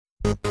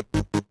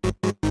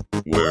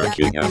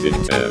launching has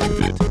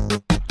intended.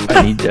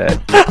 I need that.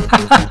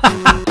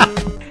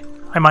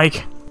 Hi,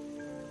 Mike.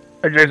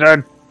 Hi,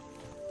 Jason.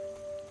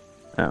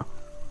 Oh.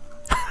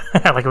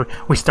 Like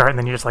we start and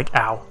then you're just like,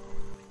 ow.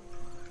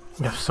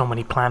 You have so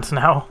many plants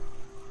now.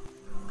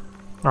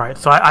 Alright,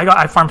 so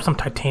I farmed some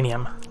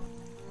titanium.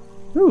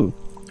 Ooh.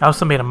 I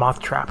also made a moth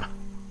trap.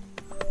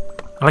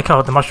 I like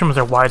how the mushrooms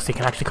are wide so you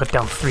can actually cut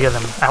down 3 of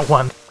them at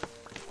once.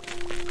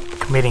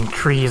 Committing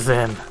trees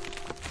in.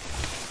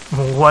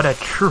 What a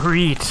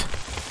treat!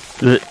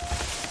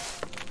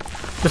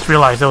 Just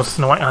realized there was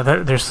snow.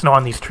 There's snow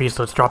on these trees,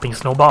 so it's dropping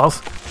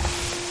snowballs.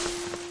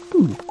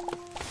 Ooh.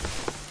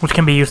 Which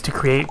can be used to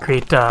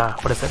create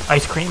what is it?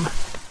 Ice cream.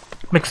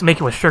 Make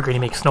it with sugar and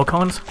you make snow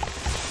cones.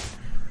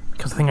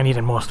 Because the thing I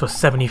needed most was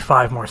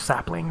 75 more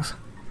saplings.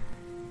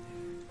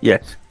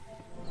 Yes.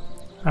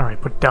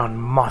 Alright, put down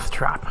moth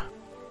trap.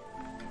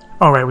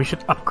 Alright, we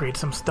should upgrade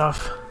some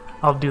stuff.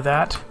 I'll do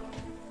that.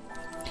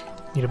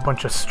 Need a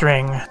bunch of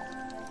string.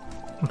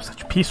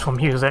 Such peaceful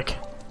music.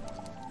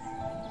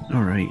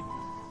 Alright.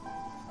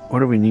 What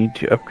do we need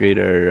to upgrade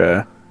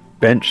our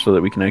bench so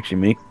that we can actually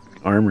make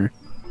armor?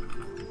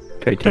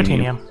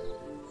 Titanium.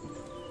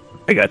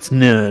 I got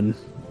none.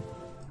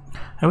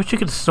 I wish you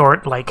could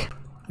sort like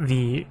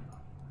the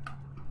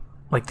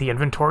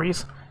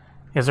inventories.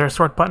 Is there a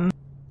sort button?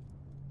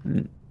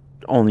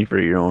 Only for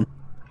your own.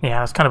 Yeah,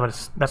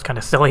 that's kind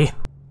of silly.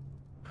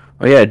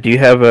 Oh yeah, do you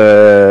have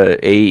a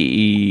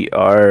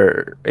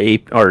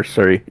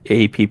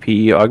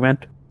APP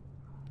augment?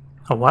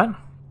 A what?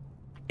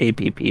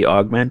 APP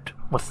augment?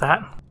 What's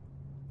that?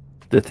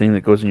 The thing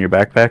that goes in your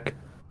backpack?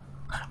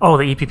 Oh,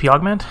 the EPP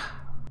augment?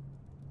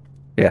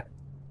 Yeah.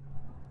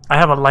 I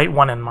have a light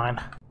one in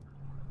mine.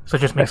 So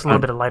it just makes a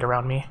little bit of light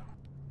around me.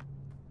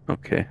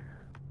 Okay.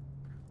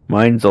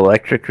 Mine's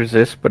electric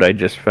resist, but I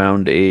just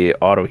found a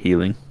auto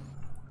healing.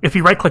 If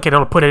you right click it,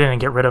 it'll put it in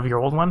and get rid of your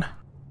old one.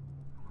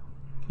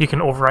 You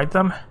can override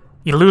them.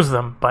 You lose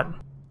them, but...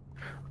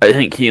 I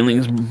think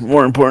healing's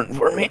more important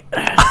for me.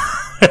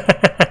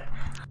 I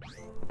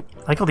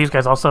like how these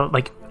guys also,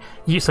 like...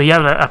 So you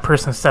have a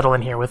person settle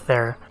in here with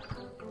their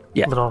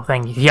little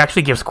thing. He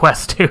actually gives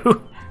quests,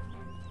 too.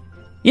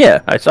 Yeah,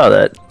 I saw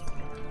that.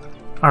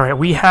 Alright,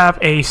 we have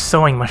a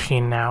sewing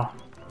machine now.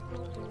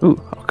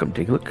 Ooh, I'll come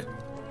take a look.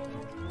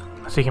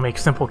 So you can make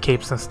simple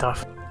capes and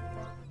stuff.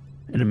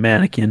 And a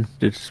mannequin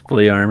to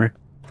display armor.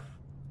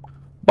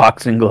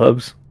 Boxing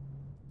gloves.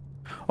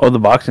 Oh, the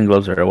boxing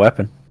gloves are a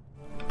weapon.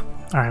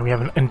 Alright, we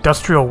have an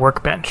industrial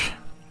workbench.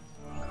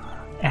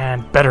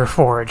 And better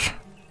forge.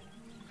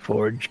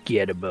 Forge,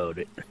 get about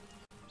it.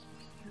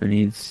 We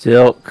need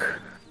silk,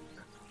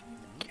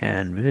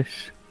 canvas,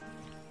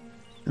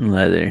 and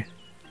leather,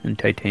 and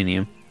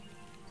titanium.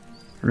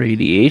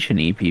 Radiation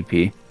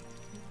EPP.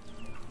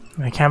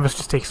 And the canvas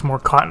just takes more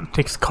cotton,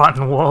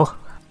 cotton wool.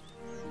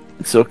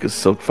 Silk is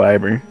silk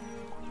fiber.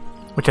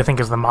 Which I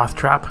think is the moth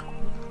trap.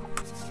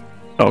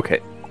 Okay.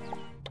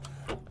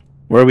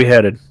 Where are we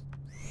headed?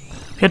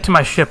 Head to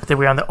my ship, then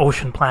we're on the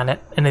ocean planet.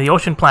 And in the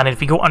ocean planet,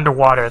 if you go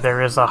underwater,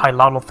 there is a high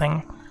lava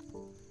thing.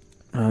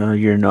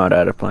 You're not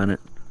at a planet.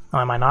 Oh,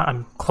 am I not?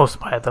 I'm close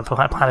by the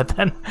planet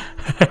then.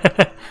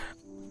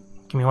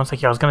 Give me one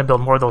second. I was going to build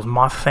more of those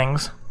moth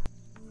things.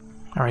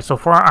 Alright, so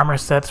for our armor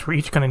sets, we're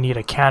each going to need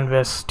a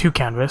canvas, 2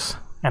 canvas,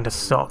 and a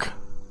silk.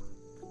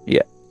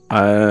 Yeah.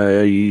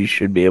 You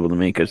should be able to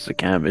make us a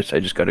canvas. I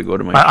just got to go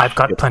to my I've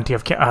got plenty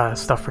of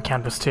stuff for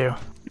canvas too.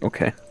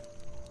 Okay.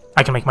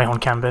 I can make my own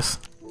canvas.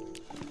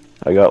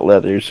 I got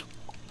leathers.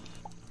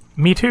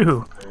 Me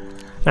too.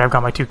 There, I've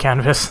got my 2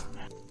 canvas.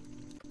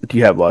 Do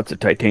you have lots of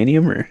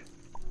titanium, or?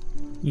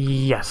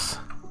 Yes.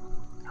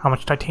 How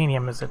much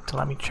titanium is it?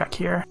 Let me check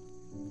here.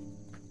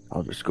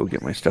 I'll just go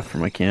get my stuff for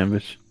my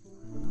canvas.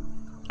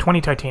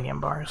 20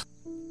 titanium bars.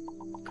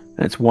 And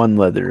it's 1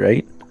 leather,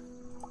 right?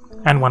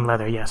 And 1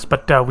 leather, yes.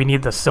 But we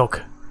need the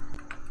silk,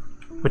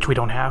 which we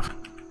don't have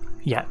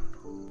yet.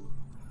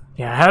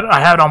 Yeah,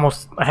 I have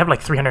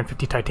like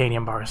 350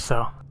 titanium bars.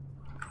 So,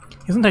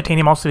 isn't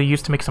titanium also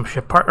used to make some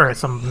ship part or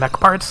some mech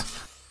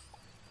parts?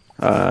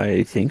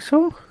 I think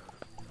so.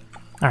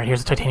 All right,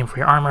 here's the titanium for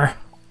your armor.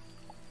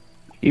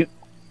 It's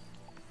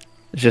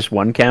just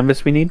 1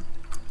 canvas we need?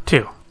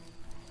 2.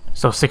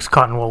 So 6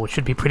 cotton wool, which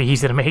should be pretty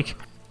easy to make.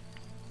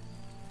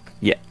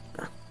 Yeah.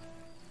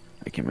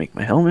 I can make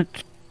my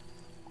helmet.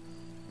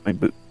 My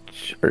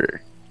boots.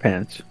 Or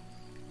pants.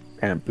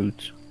 Pant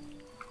boots.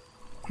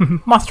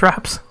 Moth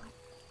traps.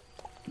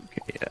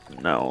 Okay, yeah.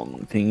 Now,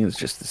 the thing is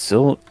just the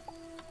silk.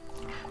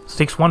 It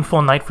takes 1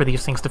 full night for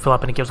these things to fill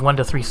up, and it gives 1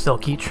 to 3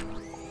 silk each.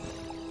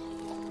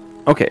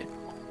 Okay.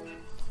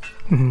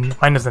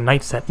 Mine is a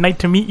night set. Night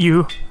to meet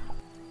you.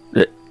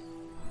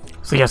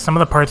 So yeah, some of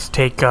the parts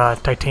take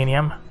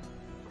titanium.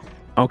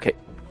 Okay.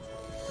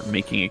 I'm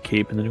making a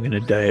cape and then I'm gonna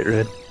dye it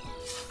red.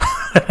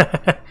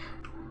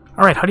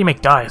 Alright, how do you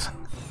make dyes?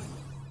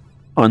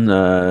 On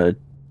the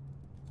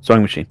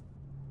sewing machine.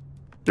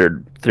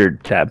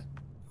 Third tab. Do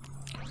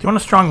you want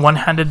a strong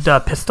one-handed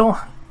pistol?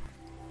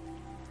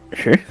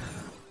 Sure.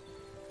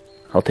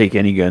 I'll take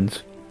any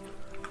guns.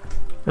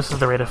 This is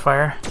the rate of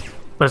fire.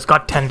 but it's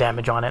got 10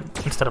 damage on it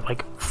instead of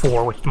like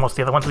 4, which most of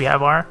the other ones we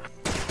have are.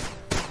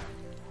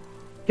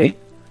 Okay.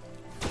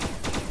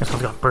 This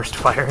one's got burst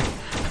fire.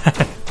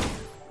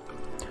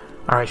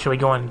 Alright, should we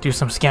go and do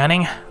some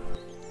scanning?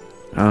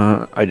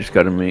 I just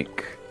gotta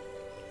make...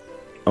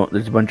 Oh,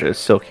 there's a bunch of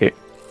silk here.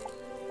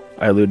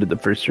 I looted the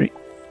first 3.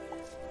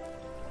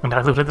 And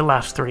I looted the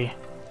last 3.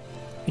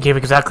 It gave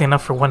exactly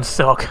enough for 1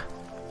 silk.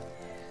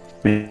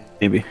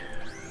 Maybe.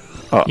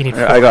 Oh, You need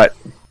 4.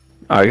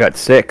 I got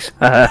 6.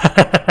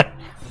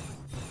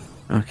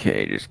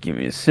 Okay, just give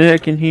me a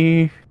second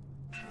here.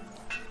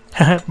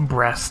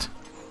 Breast.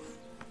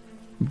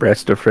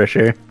 Breast of fresh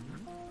air.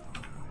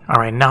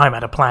 Alright, now I'm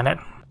at a planet.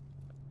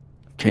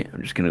 Okay,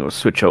 I'm just gonna go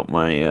switch out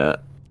my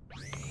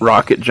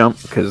rocket jump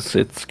because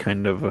it's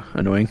kind of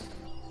annoying.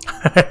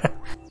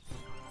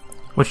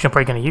 Which jump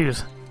are you going to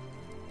use?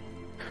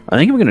 I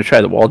think I'm gonna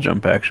try the wall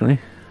jump actually.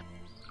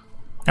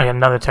 I got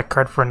another tech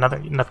card for another.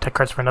 Enough tech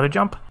cards for another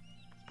jump?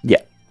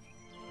 Yeah.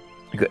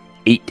 I got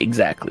 8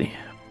 exactly.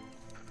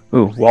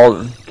 Ooh, wall.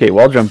 Okay,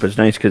 wall jump is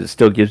nice because it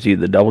still gives you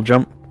the double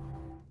jump.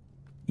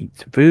 Eat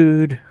some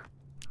food.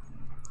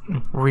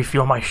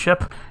 Refuel my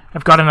ship.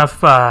 I've got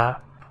enough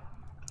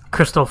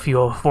crystal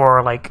fuel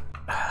for like,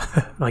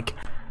 like,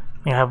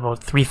 I have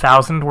about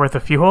 3,000 worth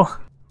of fuel,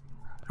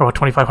 or about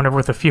 2,500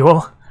 worth of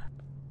fuel.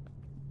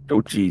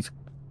 Oh jeez.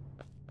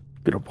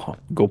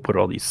 Go put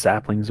all these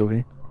saplings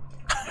away.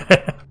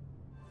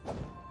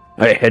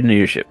 Alright, heading to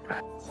your ship.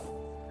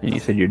 And you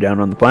said you're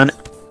down on the planet?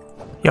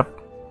 Yep.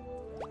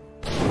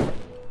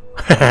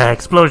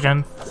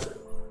 Explosion.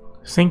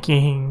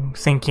 Sinking,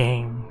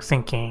 sinking,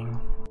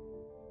 sinking.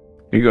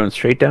 You're going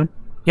straight down?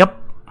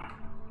 Yep.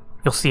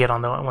 You'll see it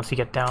on the once you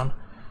get down.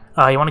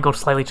 You want to go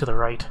slightly to the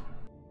right.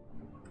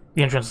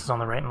 The entrance is on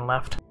the right and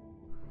left.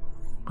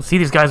 But see,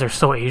 these guys are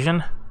so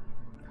Asian.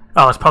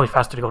 Oh, it's probably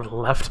faster to go to the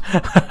left.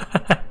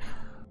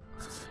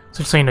 So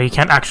just so you know, you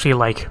can't actually,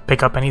 like,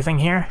 pick up anything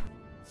here.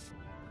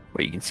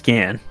 Well, you can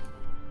scan.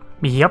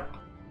 Yep.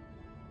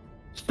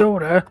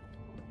 Soda.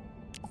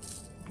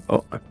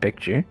 Oh, a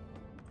picture.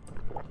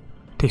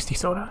 Tasty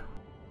soda.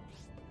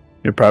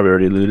 You probably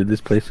already looted this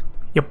place.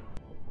 Yep.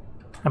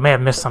 I may have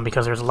missed some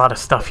because there's a lot of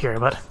stuff here,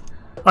 but...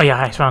 Oh yeah,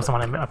 I found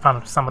I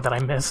found some that I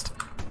missed.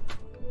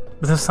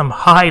 This is some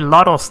high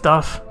lotto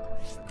stuff.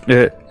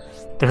 Yeah.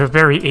 They're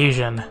very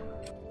Asian.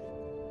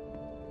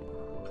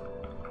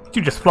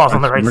 You just falls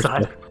on the right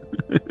side.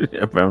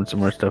 I found some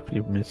more stuff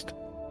you've missed.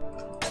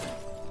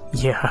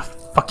 Yeah,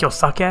 fuck your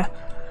sake. Well,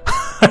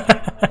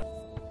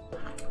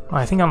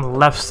 I think on the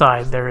left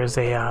side there is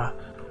a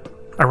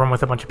room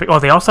with a bunch of big... Oh,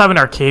 they also have an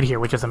arcade here,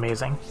 which is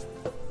amazing.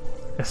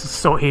 This is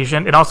so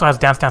Asian. It also has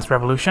Dance Dance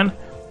Revolution.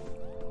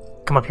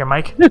 Come up here,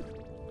 Mike.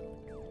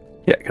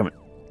 Yeah, come on.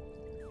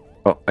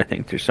 Oh, I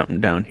think there's something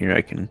down here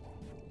I can...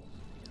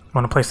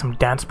 Want to play some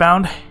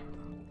Dancebound?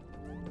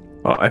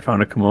 Oh, I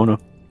found a kimono.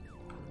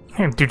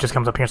 And dude just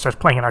comes up here and starts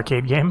playing an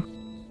arcade game.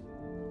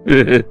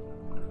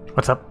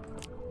 What's up?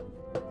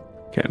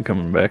 Okay, I'm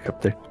coming back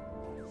up there.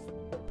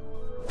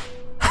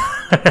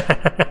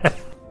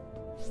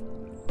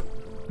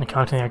 You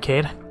come up to the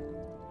arcade?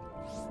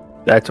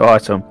 That's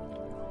awesome.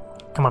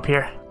 Come up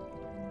here.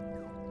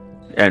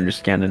 Yeah, I'm just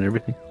scanning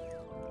everything.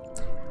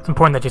 It's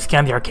important that you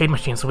scan the arcade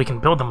machine so we can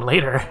build them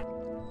later.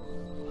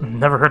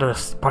 Never heard of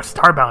this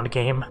Starbound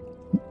game.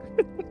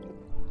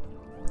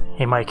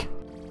 Hey, Mike.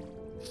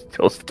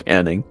 Still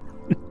scanning.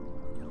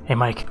 Hey,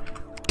 Mike.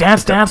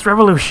 Dance Dance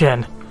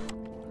Revolution!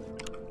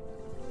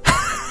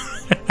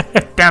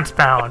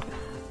 Dancebound!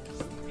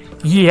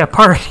 Yeah,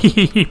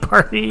 party!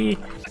 Party!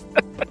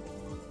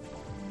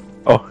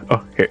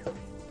 Oh, here.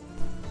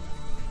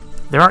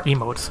 There are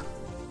emotes.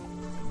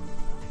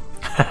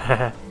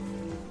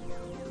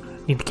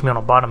 Need the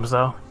communal bottoms,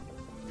 though.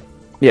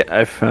 Yeah,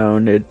 I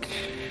found it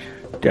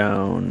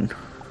down.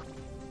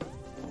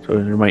 So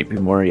there might be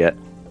more yet.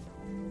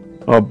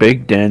 Oh,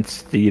 big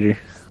dance theater.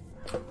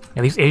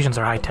 Yeah, these Asians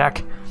are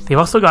high-tech. They've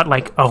also got,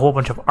 like, a whole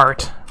bunch of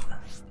art.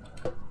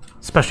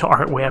 Special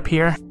art way up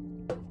here.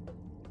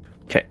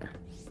 Okay.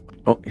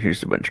 Oh,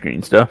 here's a bunch of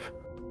green stuff.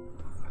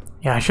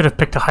 Yeah, I should have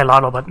picked a high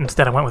lotto, but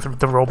instead I went with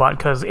the robot,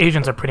 because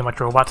Asians are pretty much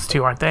robots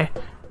too, aren't they?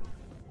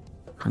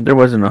 There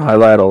wasn't a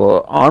highlight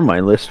on my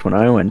list when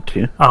I went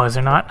to. Oh, is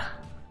there not?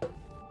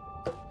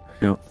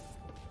 No.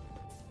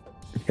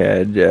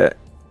 Had,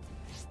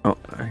 oh,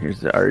 here's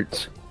the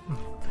arts.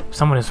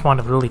 Someone is fond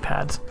of lily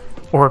pads.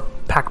 Or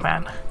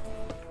Pac-Man.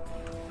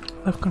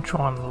 Left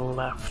control on the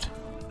left.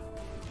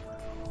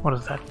 What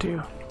does that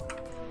do?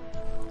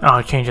 Oh,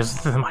 it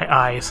changes my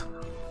eyes.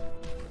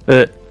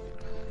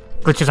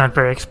 Glitches aren't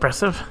very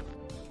expressive.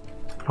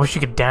 I wish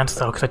you could dance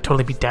though, because I'd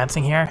totally be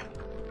dancing here.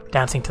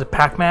 Dancing to the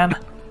Pac-Man.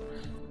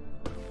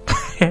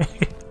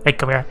 Hey,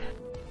 come here.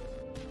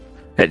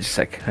 Yeah, just a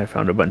sec. I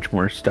found a bunch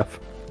more stuff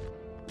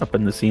up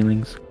in the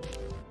ceilings.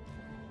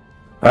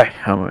 Alright,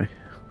 how am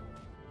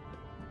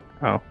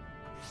I? Oh.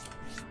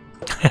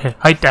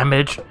 Height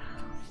damage.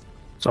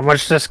 So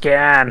much to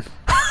scan!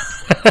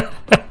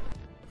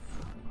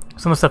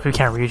 Some of the stuff we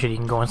can't reach it, you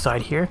can go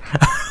inside here.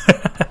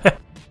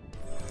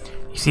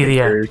 You see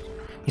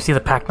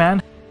the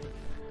Pac-Man?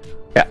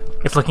 Yeah.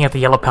 It's looking at the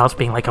yellow pouch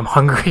being like, I'm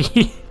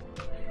hungry.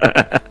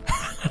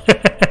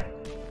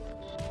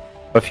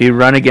 If you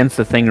run against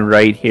the thing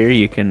right here,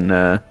 you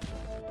can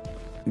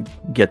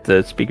get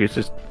the speaker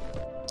system.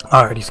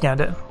 I already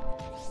scanned it.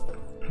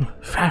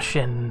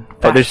 Fashion.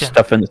 Oh, there's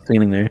stuff in the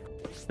ceiling there.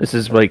 This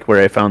is like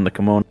where I found the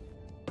kimono.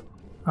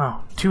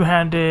 Oh,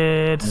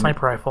 two-handed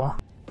sniper rifle.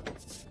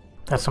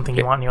 That's something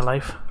you want in your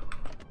life.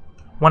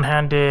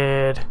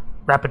 One-handed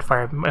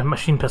rapid-fire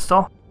machine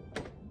pistol.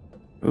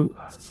 Ooh,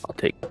 I'll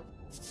take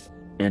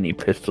any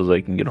pistols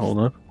I can get hold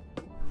of.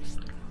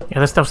 Yeah,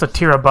 this stuff's a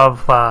tier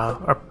above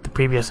the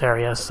previous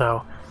area,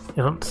 so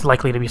it's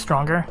likely to be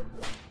stronger.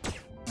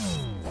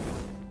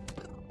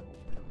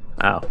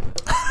 Ow.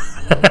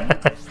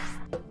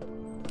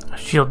 A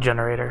shield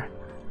generator.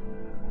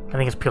 I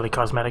think it's purely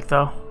cosmetic,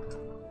 though.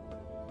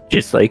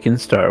 Just like in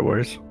Star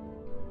Wars.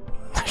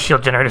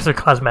 Shield generators are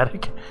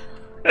cosmetic.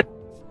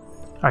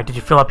 Alright, did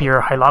you fill up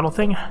your Hilotl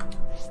thing?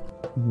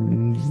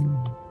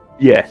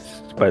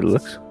 Yes, by the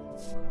looks.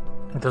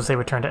 It does say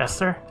return to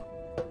Esther.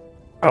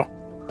 Oh,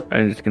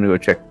 I'm just gonna go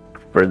check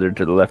further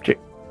to the left here.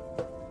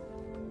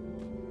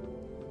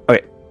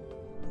 Okay.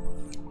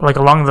 Like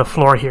along the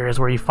floor here is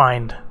where you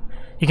find...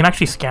 You can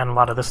actually scan a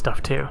lot of this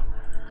stuff too.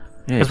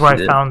 Yeah, That's where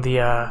I found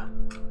the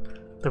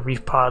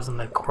reef pods and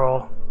the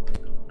coral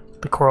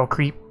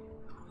creep.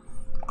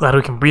 Glad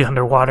we can breathe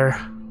underwater.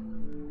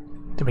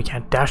 Then we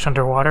can't dash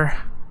underwater.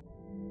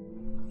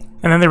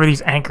 And then there were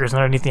these anchors, and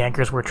underneath the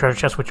anchors were treasure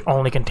chests which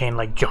only contain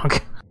like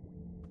junk.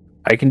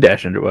 I can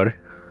dash underwater.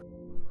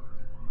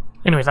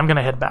 Anyways, I'm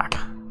gonna head back.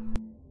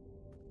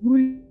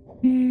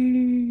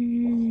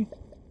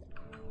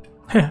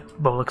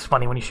 Bow looks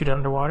funny when you shoot it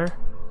underwater.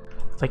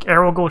 It's like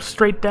arrow goes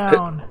straight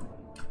down.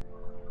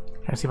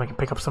 Trying to see if I can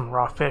pick up some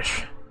raw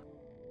fish.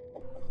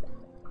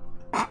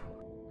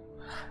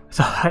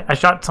 So I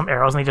shot some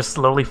arrows and they just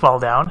slowly fall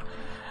down.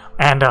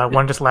 And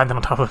one just landed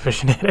on top of a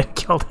fish and hit it and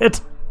killed it.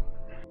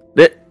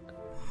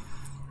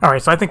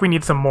 Alright, so I think we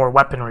need some more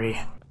weaponry.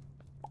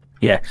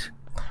 Yes.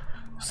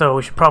 So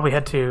we should probably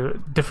head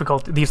to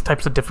these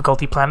types of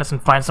difficulty planets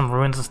and find some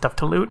ruins and stuff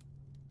to loot.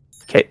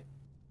 Okay.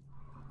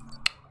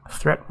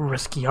 Threat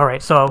risky.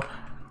 Alright, so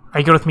are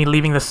you good with me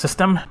leaving this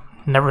system?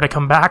 Never to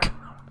come back?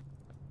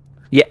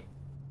 Yeah.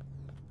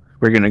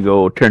 We're gonna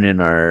go turn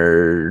in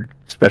our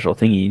special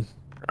thingy,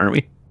 aren't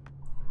we?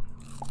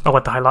 Oh,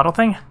 what, the Hilotl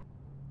thing?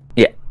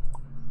 Yeah.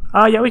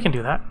 Yeah, we can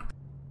do that.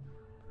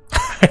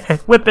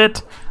 Whip it!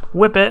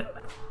 Whip it!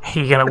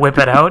 You gonna whip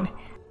it out?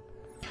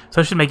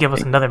 So it should give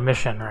us another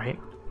mission, right?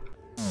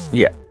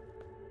 Yeah.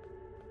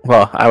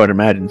 Well, I would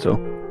imagine so.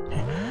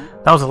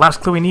 That was the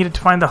last clue we needed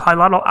to find the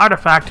Hilotl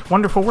artifact.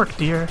 Wonderful work,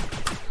 dear.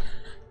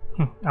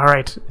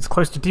 Alright, it's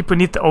close to deep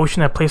beneath the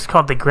ocean, a place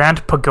called the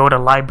Grand Pagoda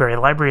Library.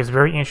 The library is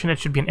very ancient. It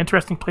should be an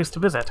interesting place to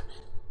visit.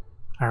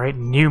 Alright,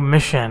 new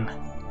mission.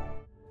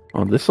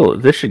 Oh,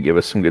 this should give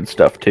us some good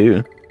stuff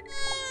too.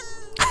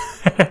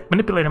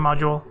 Manipulator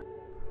module.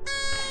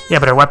 Yeah,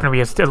 but our weaponry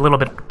is still a little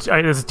bit...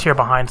 There's a tier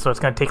behind, so it's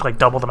going to take like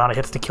double the amount of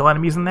hits to kill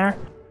enemies in there.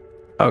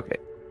 Okay.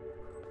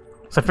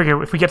 So I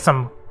figure if we get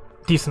some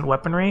decent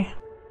weaponry...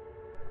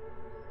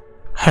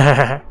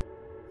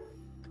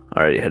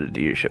 Already headed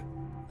to your ship.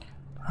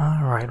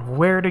 Alright,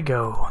 where to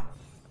go?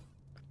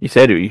 You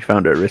said you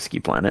found a risky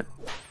planet.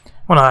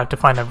 Well, no, I have to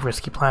find a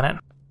risky planet.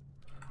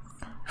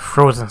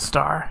 Frozen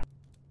Star.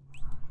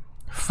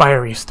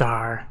 Fiery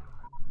Star.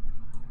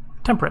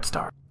 Temperate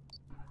Star.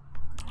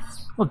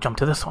 We'll jump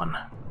to this one.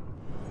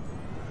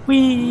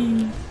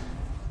 Whee!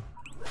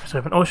 So we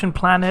have an ocean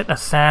planet, a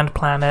sand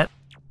planet,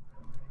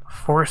 a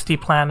foresty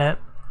planet,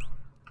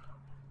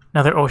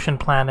 another ocean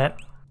planet.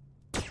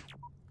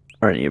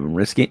 Aren't you even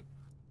risky?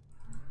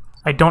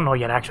 I don't know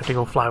yet, actually, to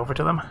go fly over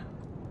to them.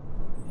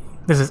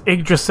 This is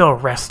Yggdrasil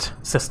Rest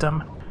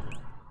System.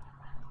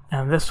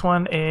 And this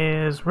one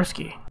is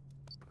risky.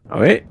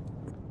 Okay.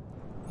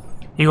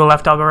 You go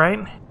left, I'll go right.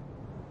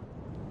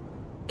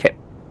 Okay.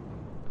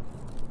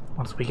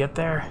 Once we get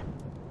there.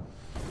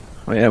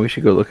 Oh yeah, we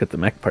should go look at the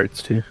mech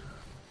parts too.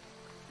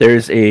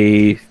 There's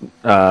a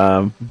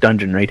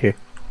dungeon right here.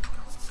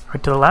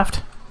 Right to the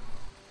left?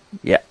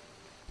 Yeah.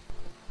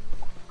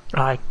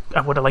 I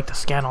would have liked to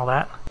scan all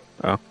that.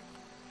 Oh.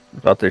 I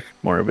thought there's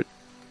more of it.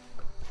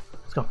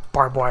 It's got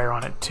barbed wire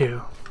on it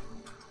too.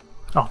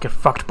 Oh, get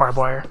fucked, barbed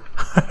wire.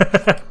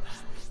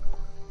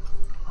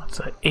 It's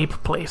an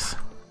ape place.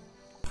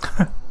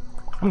 I'm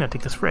gonna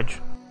take this fridge.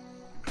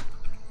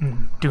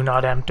 Do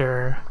not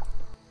enter.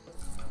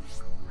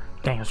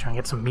 Dang, I was trying to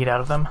get some meat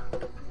out of them.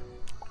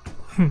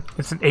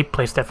 It's an ape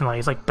place, definitely.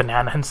 It's like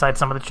banana inside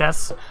some of the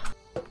chests.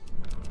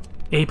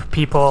 Ape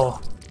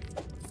people.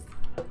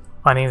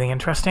 Find anything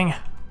interesting?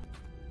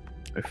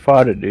 I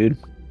fought a dude.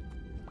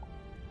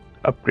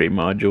 Upgrade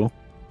module.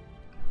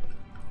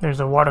 There's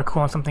a water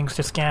cooler and some things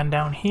to scan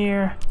down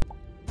here.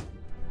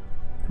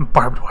 And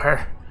barbed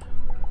wire.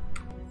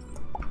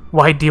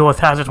 Why deal with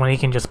hazards when he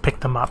can just pick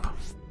them up?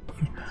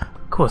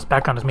 Cool, this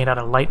background is made out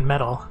of light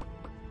metal.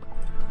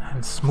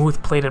 And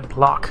smooth plated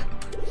block.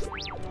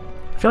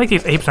 I feel like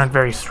these apes aren't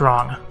very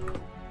strong.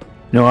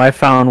 No, I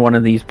found one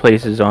of these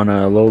places on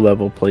a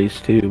low-level place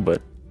too,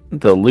 but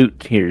the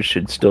loot here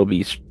should still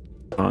be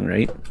strong,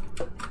 right?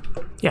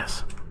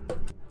 Yes.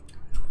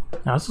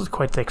 Now this is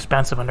quite the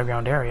expansive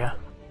underground area.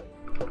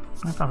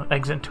 I found an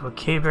exit into a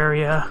cave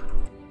area.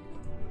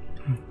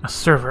 A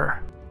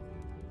server.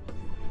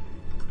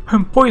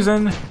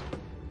 Poison!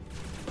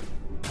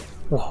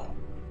 Whoa.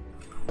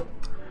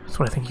 That's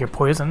what I think of your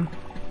poison.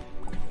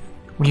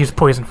 We use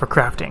poison for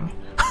crafting.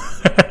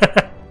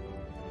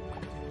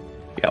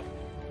 Yep.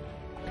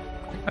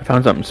 I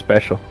found something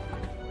special.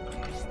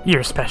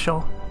 You're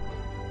special.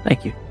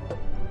 Thank you.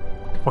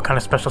 What kind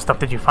of special stuff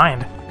did you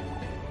find?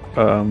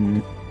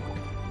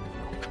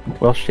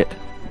 Well, shit.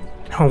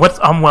 What's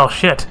well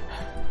shit?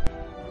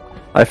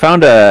 I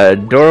found a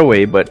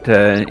doorway, but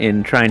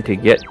in trying to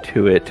get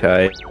to it,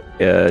 I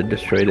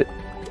destroyed it.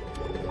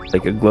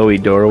 Like a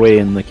glowy doorway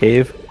in the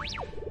cave.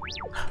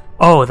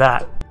 Oh,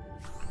 that.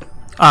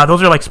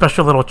 Those are like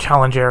special little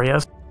challenge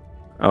areas.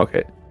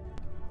 Okay.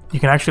 You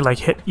can actually like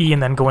hit E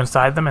and then go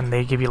inside them, and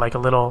they give you like a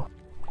little...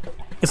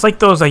 It's like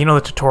those, you know,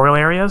 the tutorial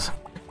areas?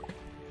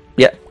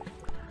 Yeah.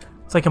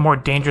 It's like a more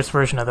dangerous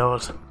version of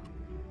those.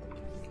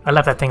 I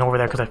left that thing over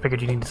there because I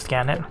figured you need to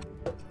scan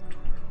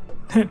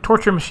it.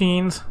 Torture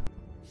machines.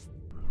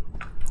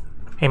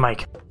 Hey,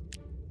 Mike.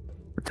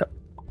 What's up?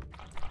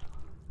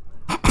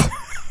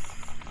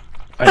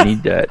 I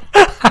need that.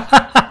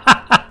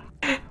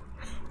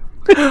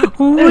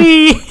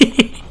 Wee!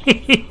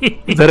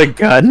 Is that a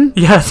gun?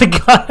 Yeah, it's a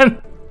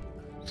gun.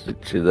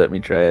 Should let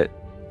me try it.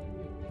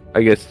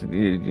 I guess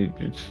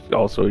it's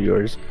also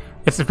yours.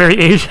 It's a very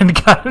Asian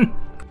gun.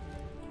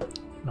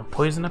 No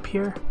poison up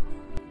here?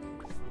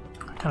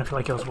 I kind of feel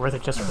like it was worth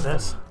it just for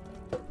this.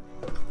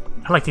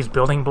 I like these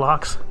building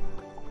blocks.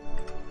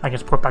 I can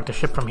just port back the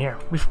ship from here.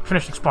 We've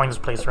finished exploring this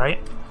place, right?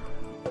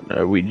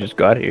 We just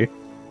got here.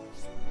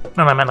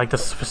 No, I meant like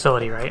this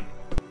facility, right?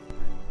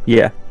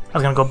 Yeah. I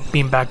was gonna go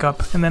beam back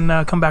up and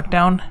then come back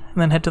down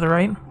and then head to the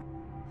right.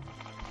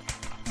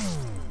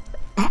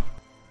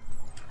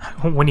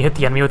 When you hit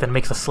the enemy with it, it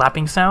makes a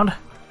slapping sound.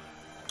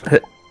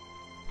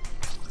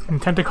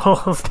 And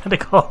tentacles,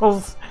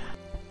 tentacles.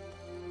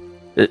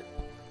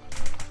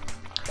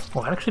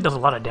 Well, it actually does a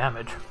lot of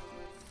damage.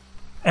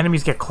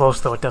 Enemies get close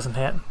though, it doesn't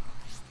hit.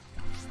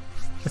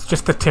 It's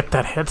just the tip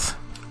that hits.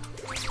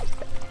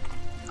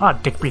 Ah,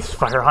 Dick breathes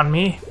fire on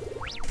me.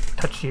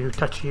 Touch you,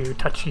 touch you,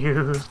 touch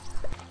you.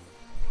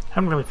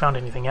 Haven't really found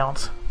anything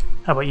else.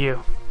 How about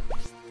you?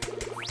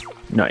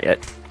 Not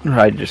yet.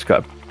 I just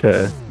got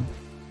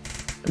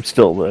I'm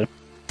still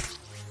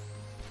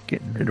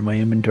getting rid of my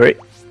inventory.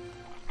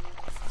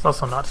 It's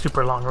also not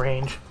super long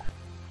range.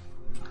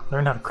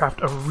 Learn how to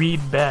craft a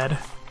reed bed.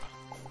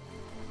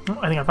 Oh,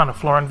 I think I found a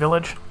Floran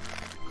village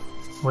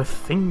with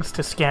things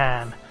to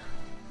scan.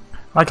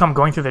 I like how I'm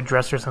going through the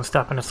dressers and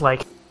stuff, and it's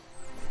like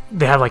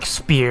they have like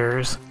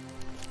spears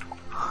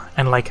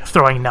and like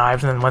throwing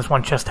knives, and then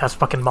one chest has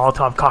fucking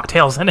Molotov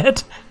cocktails in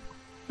it.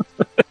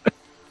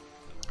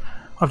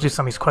 I'll do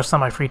some of these quests on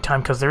my free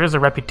time because there is a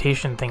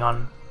reputation thing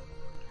on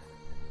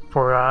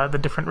for the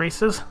different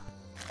races.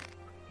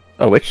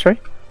 Oh, which, sorry?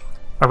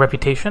 A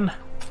reputation.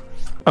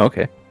 Oh,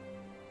 okay.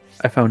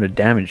 I found a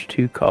damage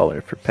 2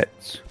 collar for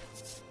pets.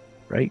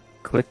 Right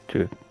click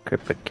to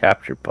equip a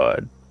capture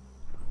pod.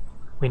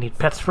 We need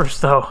pets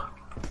first, though.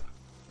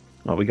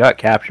 Well, we got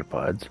capture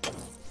pods.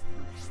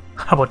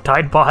 How about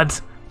Tide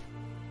Pods?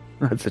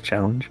 That's a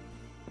challenge.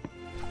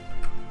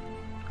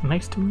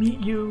 Nice to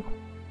meet you.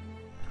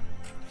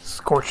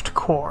 Scorched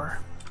core.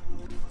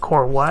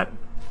 Core what?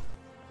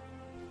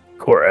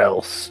 Core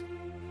else.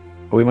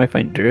 Well, we might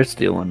find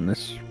Durasteel on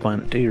this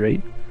planet too,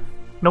 right?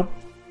 Nope.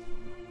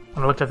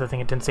 When I looked at the thing,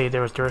 it didn't say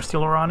there was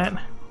Durasteel on it.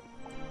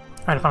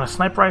 Alright, I found a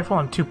sniper rifle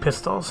and 2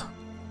 pistols.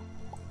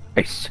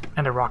 Nice.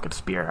 And a rocket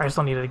spear. I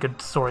still needed a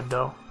good sword,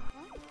 though.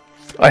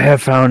 I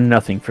have found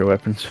nothing for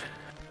weapons.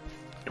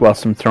 Well,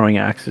 some throwing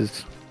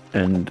axes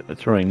and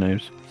throwing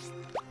knives.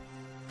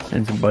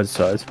 And some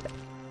buzzsaws.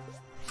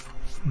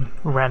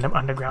 Random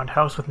underground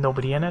house with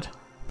nobody in it.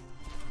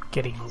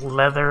 Getting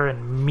leather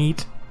and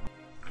meat.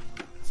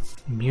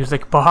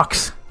 Music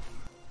box.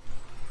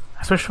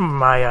 I switched from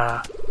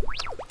my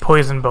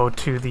poison bow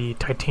to the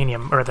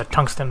titanium, or the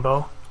tungsten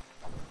bow.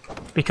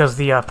 Because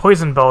the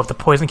poison bow, if the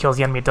poison kills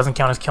the enemy, it doesn't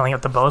count as killing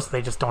with the bow, so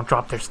they just don't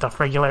drop their stuff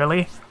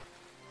regularly.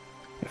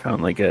 I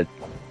found like a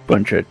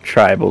bunch of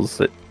tribals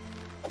that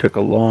took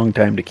a long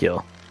time to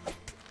kill.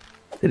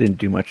 They didn't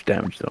do much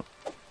damage though.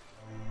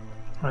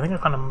 I think I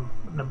found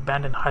an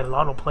abandoned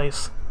Hyloto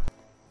place.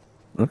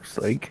 Looks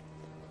like.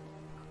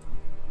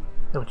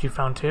 Is that what you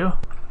found too?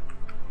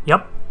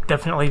 Yep,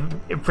 definitely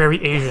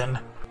very Asian.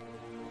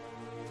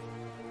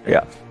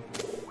 Yeah.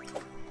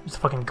 There's a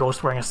fucking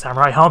ghost wearing a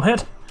samurai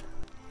helmet.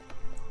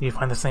 Do you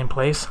find the same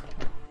place?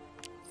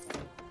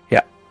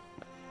 Yeah.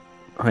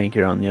 I think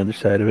you're on the other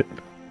side of it.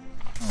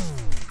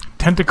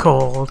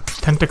 Tentacled,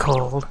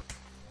 tentacled.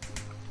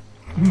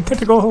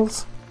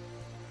 Tentacles!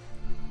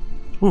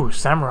 Ooh,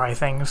 samurai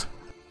things.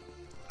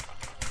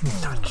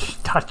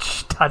 Touch,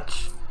 touch,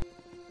 touch.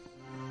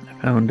 I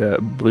found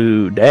a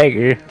blue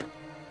dagger.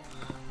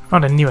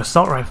 Found a new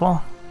assault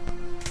rifle.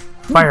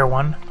 Fire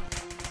one.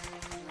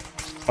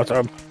 What's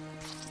up?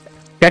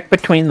 Check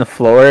between the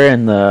floor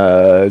and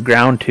the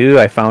ground too.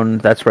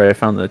 That's where I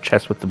found the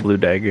chest with the blue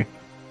dagger.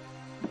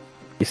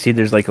 You see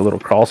there's like a little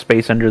crawl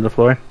space under the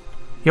floor?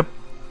 Yep.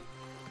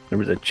 There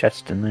was a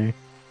chest in there.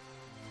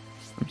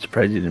 I'm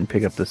surprised you didn't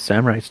pick up the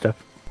samurai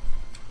stuff.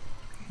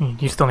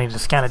 You still needed to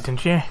scan it,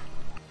 didn't you?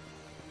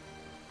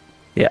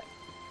 Yeah.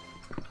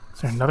 Is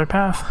there another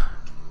path?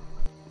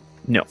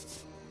 No.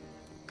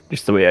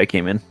 Just the way I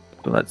came in.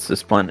 So that's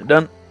this planet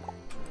done.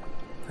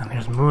 And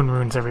there's moon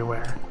runes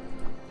everywhere.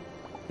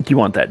 Do you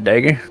want that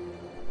dagger?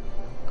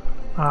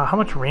 How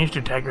much range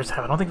do daggers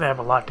have? I don't think they have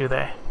a lot, do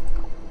they?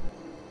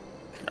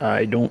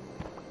 I don't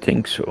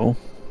think so.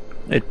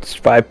 It's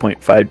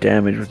 5.5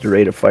 damage with a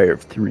rate of fire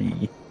of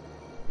 3.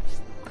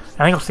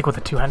 I think I'll stick with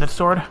a two-handed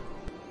sword.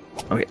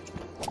 Okay.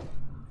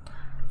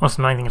 Most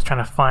annoying thing is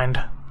trying to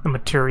find the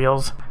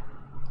materials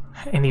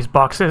in these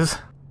boxes.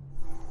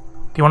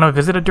 Do you want to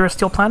visit a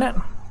Durasteel planet?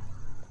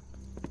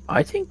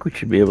 I think we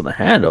should be able to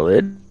handle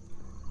it.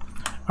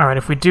 Alright,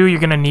 if we do, you're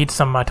going to need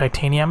some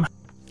titanium.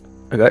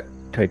 I got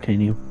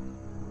titanium.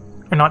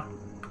 Or not...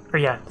 Or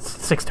yeah,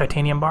 6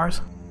 titanium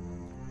bars.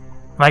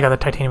 And I got the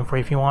titanium for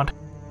you if you want.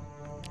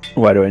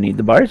 Why do I need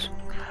the bars?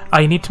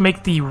 You need to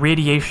make the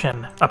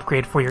radiation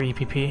upgrade for your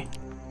EPP.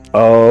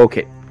 Oh,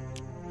 okay.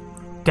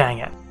 Dang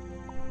it.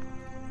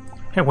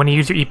 And when you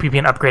use your EPP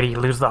and upgrade it, you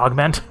lose the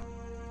augment.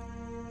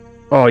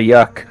 Oh,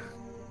 yuck.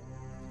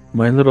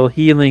 My little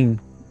healing.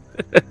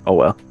 Oh,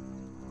 well.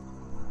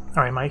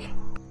 Alright, Mike.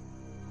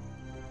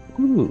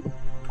 Ooh.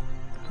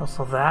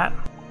 Also that.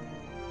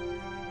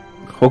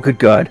 Oh, good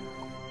God.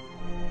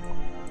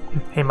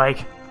 Hey,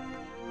 Mike.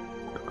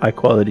 High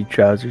quality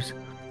trousers.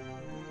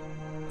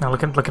 Now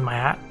look at my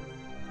hat.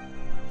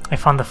 I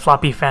found the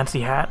floppy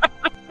fancy hat.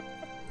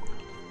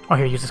 Oh,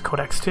 here, use this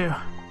codex too.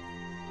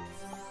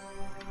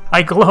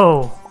 I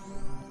glow!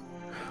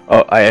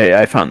 Oh,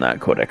 I found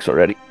that codex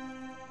already.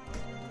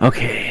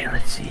 Okay,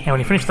 let's see. And when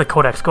you finish the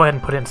codex, go ahead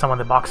and put it in some of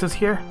the boxes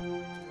here.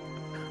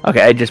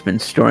 Okay, I've just been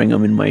storing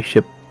them in my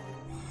ship.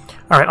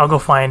 Alright, I'll go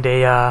find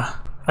a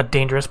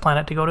dangerous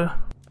planet to go to.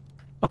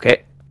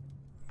 Okay.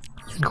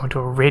 I'm going to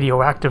a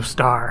radioactive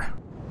star.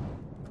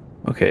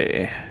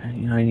 Okay,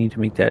 I need to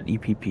make that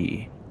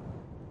EPP.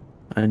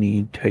 I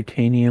need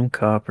titanium,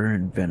 copper,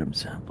 and venom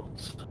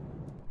samples.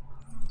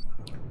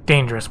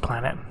 Dangerous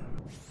planet.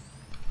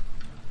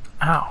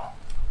 Ow.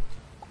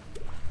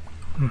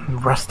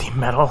 Rusty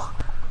metal.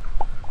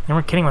 They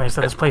weren't kidding when they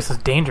said this place is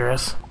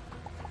dangerous.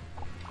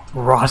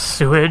 Raw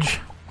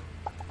sewage.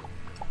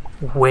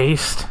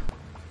 Waste.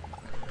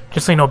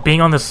 Just so you know,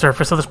 being on the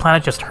surface of this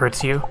planet just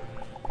hurts you.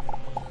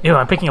 Ew,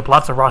 I'm picking up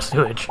lots of raw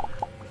sewage.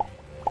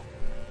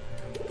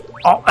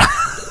 Oh.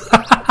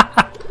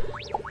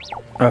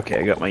 Okay,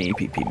 I got my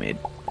EPP made.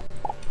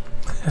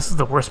 This is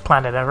the worst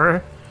planet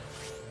ever.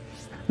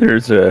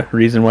 There's a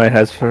reason why it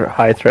has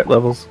high threat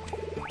levels.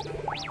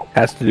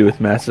 Has to do with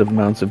massive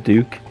amounts of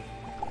Duke.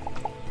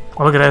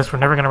 Well, look at this. We're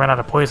never going to run out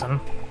of poison.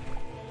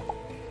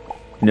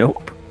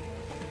 Nope.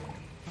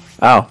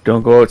 Ow,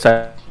 don't go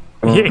outside.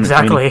 Yeah,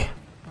 exactly.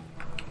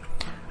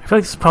 I feel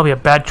like this is probably a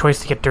bad choice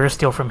to get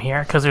Durasteel from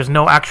here, because there's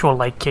no actual,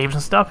 like, caves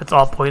and stuff. It's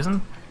all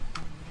poison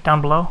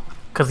down below.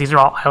 Because these are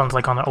all islands,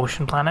 like, on the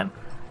ocean planet.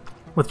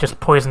 With just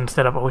poison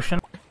instead of ocean.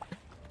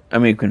 I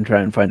mean, we can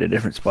try and find a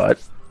different spot.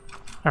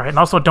 Alright, and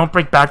also don't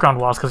break background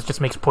walls, because it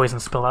just makes poison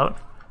spill out.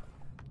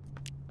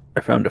 I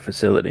found a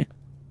facility.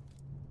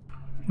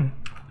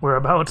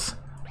 Whereabouts?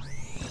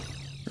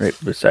 Right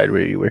beside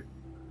where you were.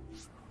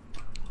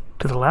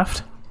 To the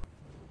left?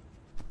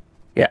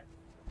 Yeah.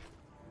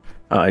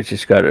 I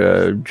just got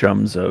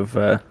drums of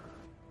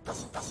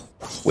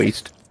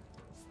waste.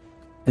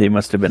 They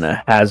must have been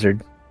a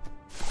hazard.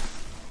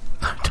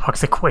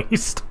 Toxic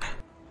waste.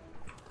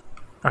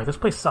 Alright, this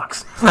place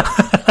sucks.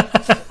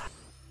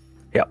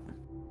 Yep.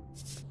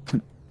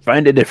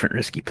 Find a different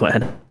risky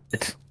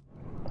planet.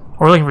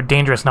 We're looking for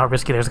dangerous, not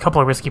risky. There's a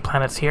couple of risky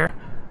planets here.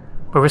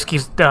 But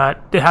risky's,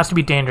 it has to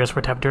be dangerous for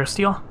it to have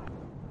Durasteel.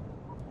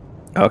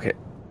 Okay.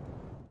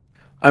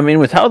 I mean,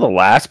 with how the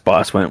last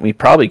boss went, we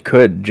probably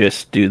could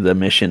just do the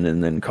mission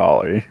and then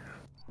call her.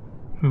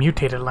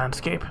 Mutated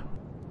landscape.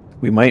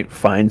 We might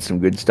find some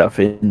good stuff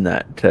in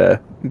that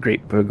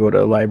Grand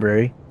Pagoda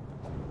Library.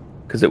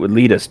 Because it would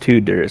lead us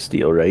to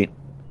Durasteel, right?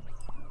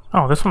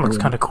 Oh, this one looks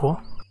kind of cool.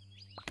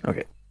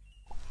 Okay.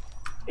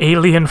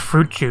 Alien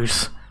fruit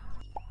juice.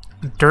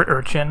 Dirt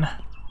urchin.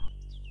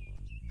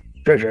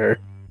 Treasure.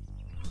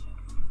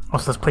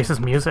 Also, this place is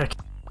music.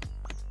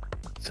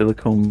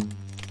 Silicone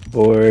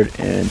board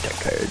and tech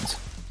cards.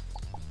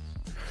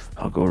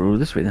 I'll go over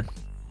this way then.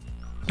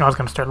 I was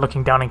going to start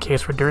looking down in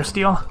caves for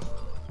Durasteel.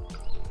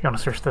 You want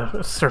to search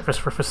the surface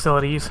for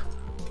facilities.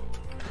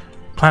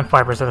 Plant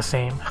fibers are the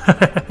same.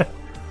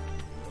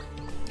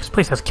 This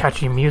place has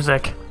catchy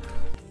music.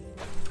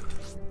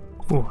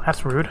 Ooh,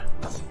 that's rude.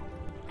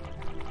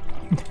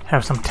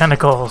 Have some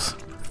tentacles.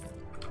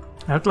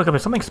 I have to look up.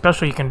 There's something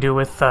special you can do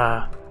with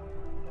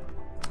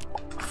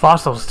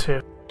fossils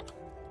too.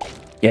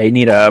 Yeah, you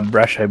need a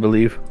brush, I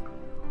believe.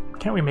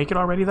 Can't we make it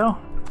already, though?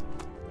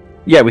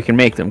 Yeah, we can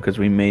make them because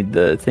we made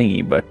the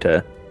thingy, but,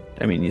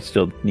 I mean, you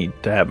still need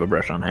to have a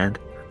brush on hand.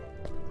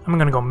 I'm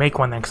gonna go make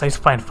one then, because I used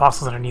to find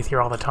fossils underneath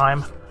here all the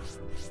time.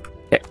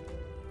 Okay.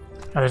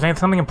 Now, there's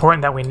something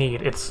important that we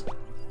need. It's,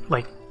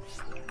 like,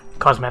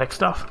 cosmetic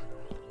stuff.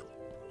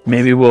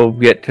 Maybe we'll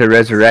get to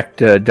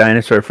resurrect a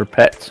dinosaur for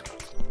pets.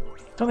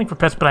 Don't think for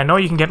pets, but I know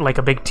you can get, like,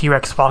 a big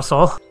T-Rex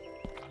fossil.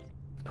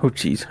 Oh,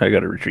 jeez, I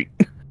gotta retreat.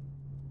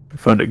 I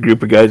found a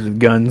group of guys with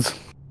guns.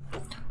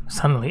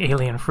 Suddenly,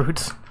 alien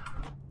fruits.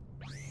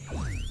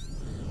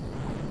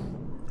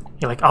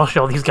 You're like, I'll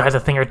show these guys a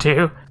thing or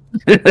two.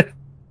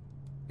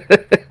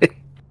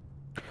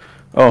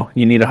 Oh,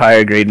 you need a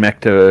higher grade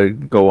mech to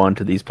go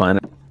onto these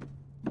planets.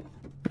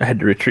 I had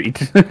to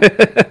retreat.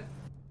 I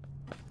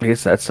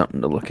guess that's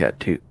something to look at,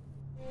 too.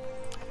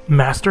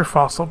 Master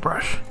fossil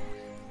brush.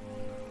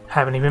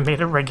 Haven't even made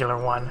a regular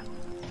one.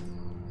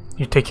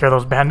 You take care of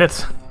those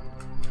bandits?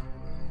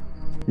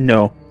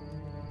 No.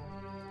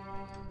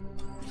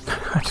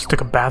 I just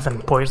took a bath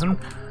in poison.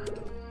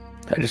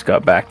 I just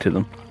got back to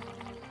them.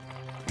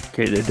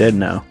 Okay, they're dead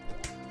now.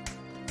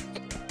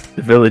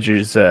 The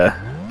villagers, there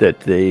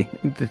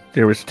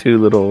was 2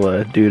 little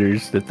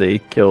duders that they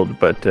killed,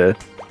 but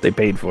they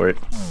paid for it.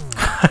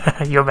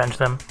 You avenged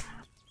them.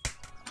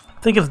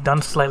 I think it's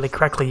done slightly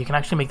correctly. You can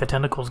actually make the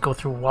tentacles go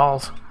through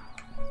walls.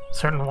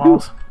 Certain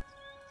walls.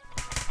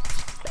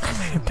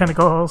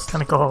 Tentacles,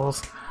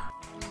 tentacles.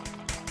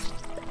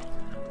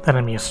 That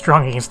enemy is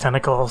strong against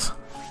tentacles.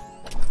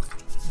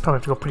 Probably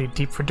have to go pretty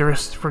deep for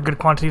good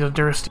quantities of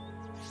Durasteel.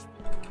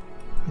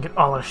 Get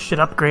all our shit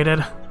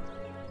upgraded.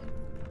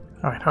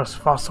 Alright, how's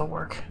fossil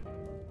work?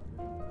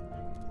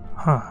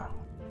 Huh.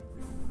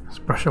 Let's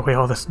brush away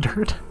all this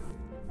dirt.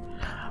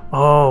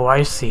 Oh,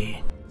 I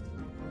see.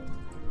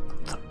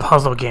 It's a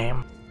puzzle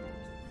game.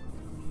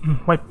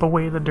 Wipe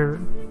away the dirt.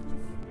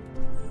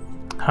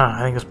 Huh,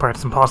 I think this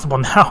part's impossible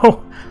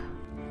now.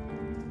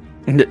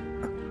 I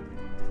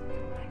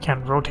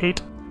can't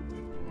rotate.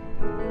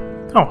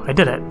 Oh, I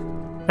did it.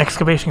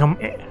 Excavation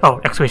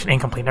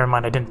incomplete. Never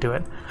mind, I didn't do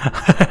it.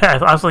 I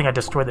was thinking I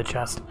destroyed the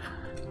chest.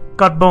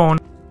 Got bone.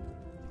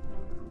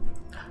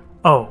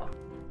 Oh,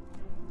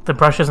 the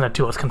brush isn't a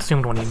tool. It's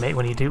consumed when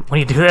you do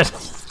that.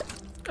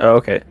 Oh,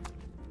 okay.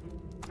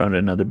 Found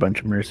another bunch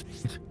of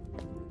mercenaries.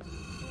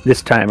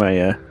 This time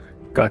I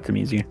got them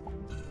easier.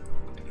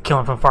 Kill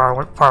them from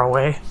far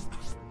away.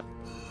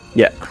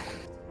 Yeah.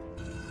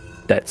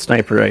 That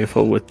sniper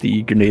rifle with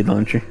the grenade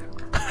launcher.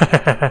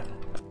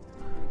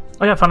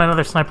 Oh yeah, I found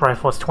another sniper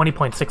rifle. It's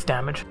 20.6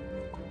 damage.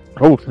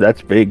 Oh,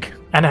 that's big.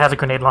 And it has a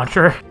grenade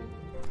launcher.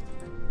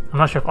 I'm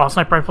not sure if all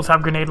sniper rifles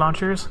have grenade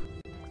launchers.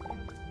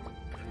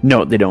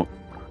 No, they don't.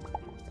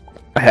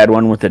 I had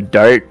one with a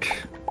dart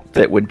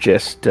that would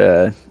just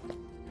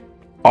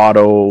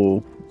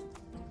auto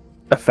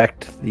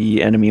affect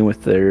the enemy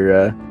with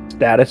their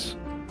status.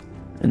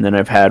 And then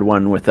I've had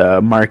one with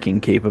a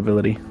marking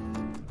capability.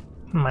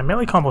 My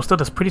melee combo still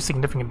does pretty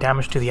significant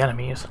damage to the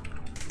enemies.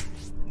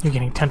 You're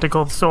getting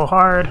tentacled so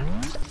hard.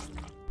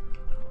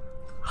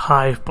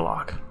 Hive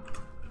block.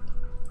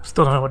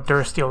 Still don't know what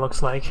Durasteel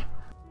looks like.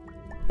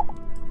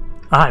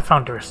 Ah, I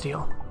found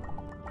Durasteel.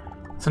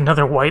 It's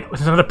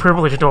another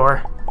privilege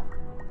door.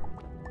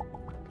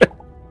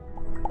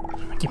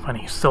 I keep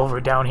finding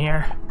silver down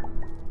here.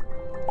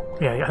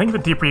 Yeah, I think the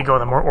deeper you go,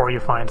 the more ore you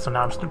find, so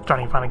now I'm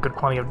starting to find a good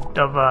quantity of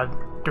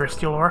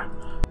Durasteel ore.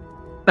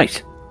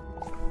 Nice.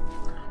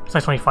 It's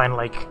nice when you find,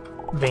 like,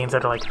 veins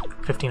that are, like,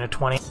 15 to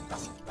 20.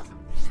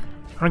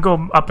 I'm gonna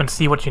go up and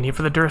see what you need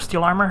for the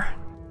Durasteel armor.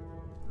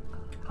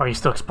 Or are you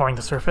still exploring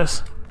the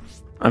surface?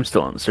 I'm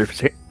still on the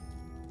surface here.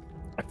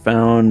 I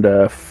found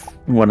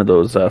one of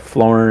those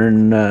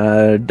Florin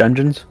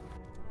dungeons.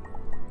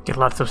 Get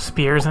lots of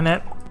spears in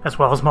it, as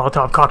well as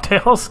Molotov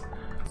cocktails.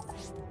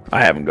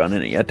 I haven't gone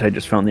in it yet, I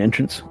just found the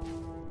entrance.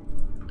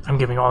 I'm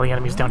giving all the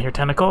enemies down here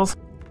tentacles.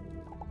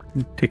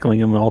 Tickling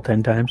them all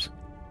 10 times.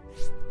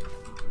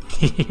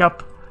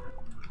 Yep.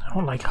 I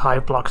don't like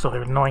hive blocks, so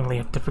they're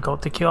annoyingly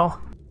difficult to kill.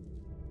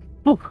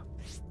 Oh.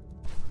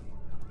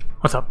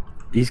 What's up?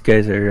 These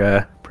guys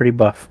are pretty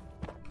buff.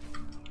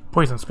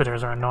 Poison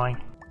spitters are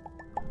annoying.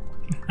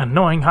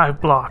 Annoying hive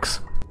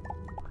blocks.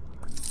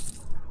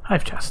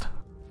 Hive chest.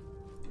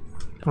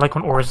 I like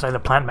when ore is inside the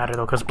plant matter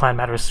though, because plant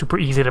matter is super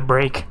easy to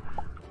break.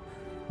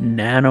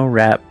 Nano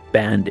wrap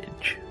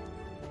bandage.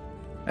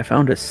 I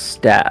found a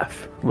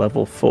staff,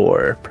 level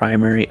 4,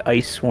 primary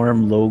ice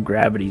swarm low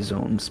gravity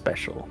zone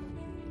special.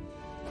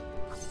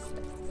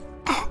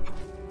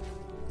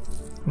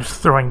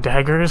 Just throwing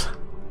daggers.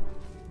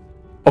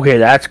 Okay,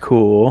 that's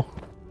cool.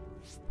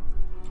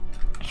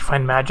 Did you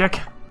find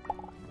magic?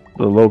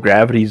 The low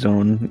gravity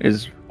zone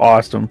is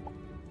awesome.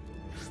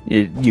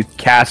 You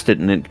cast it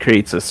and it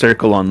creates a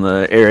circle on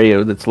the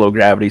area that's low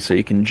gravity so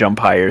you can jump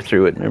higher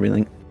through it and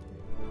everything.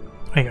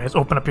 Hey guys,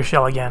 open up your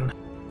shell again.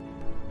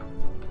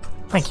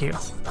 Thank you.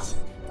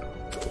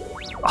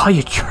 Oh,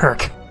 you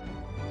jerk.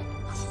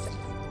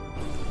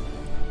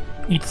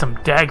 Eat some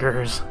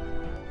daggers.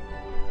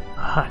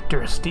 Ah,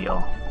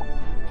 Durasteel.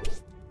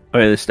 Oh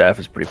yeah, this staff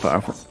is pretty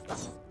powerful.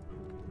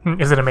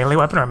 Is it a melee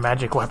weapon or a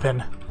magic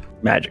weapon?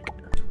 Magic.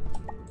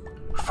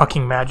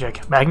 Fucking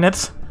magic.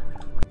 Magnets?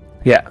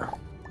 Yeah.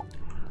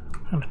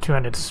 And a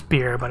two-handed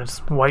spear, but it's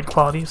white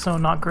quality, so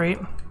not great.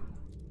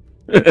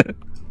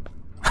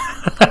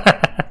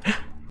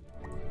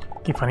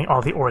 Keep finding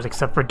all the ores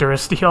except for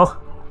Durasteel.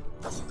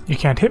 You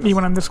can't hit me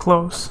when I'm this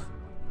close.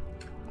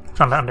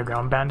 Found the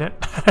underground bandit.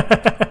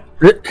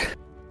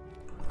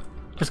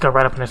 Just got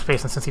right up in his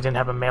face, and since he didn't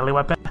have a melee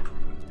weapon,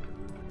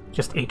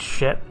 just ate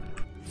shit.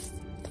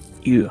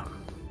 Ew.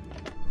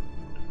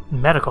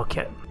 Medical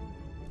kit.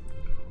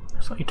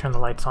 So you turn the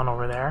lights on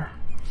over there.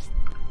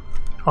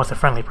 Oh, it's a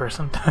friendly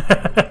person.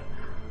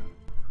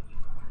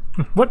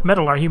 What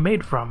metal are you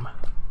made from?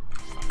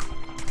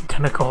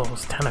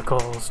 Tentacles,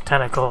 tentacles,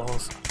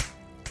 tentacles.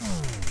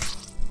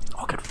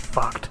 I'll get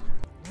fucked.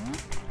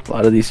 A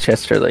lot of these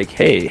chests are like,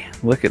 hey,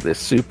 look at this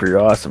super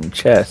awesome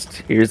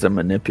chest. Here's a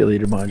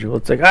manipulator module.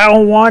 It's like, I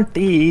don't want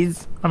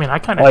these. I mean, I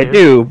kind of I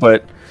do,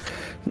 but...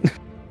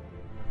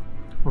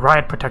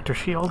 Riot Protector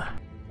Shield.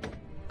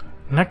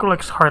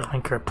 Necrolix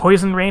Heartlinker,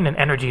 Poison Rain, and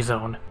Energy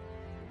Zone.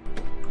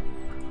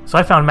 So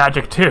I found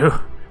magic too.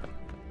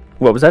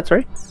 What was that,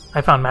 sorry?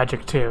 I found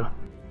magic too.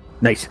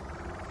 Nice.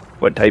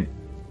 What type?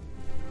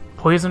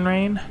 Poison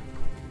Rain.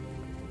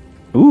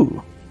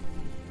 Ooh.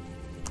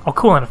 Oh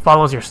cool, and it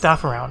follows your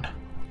staff around.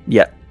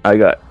 Yeah, I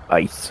got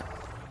ice.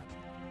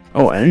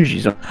 Oh, energy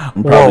zone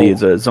probably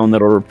is a zone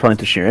that'll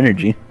replenish your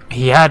energy.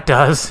 Yeah, it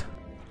does.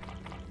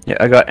 Yeah,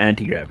 I got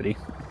anti-gravity.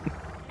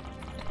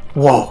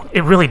 Whoa,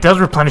 it really does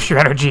replenish your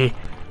energy.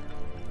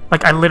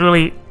 Like, I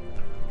literally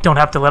don't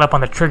have to let up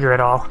on the trigger at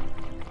all.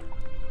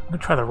 I'm gonna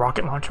try the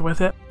rocket launcher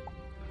with it.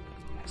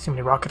 See how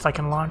many rockets I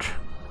can launch.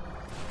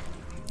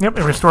 Yep,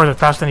 it restores it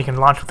faster than you can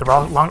launch with the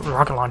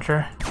rocket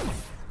launcher.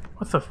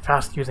 What's the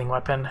fast-using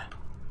weapon?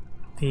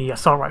 The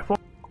assault rifle.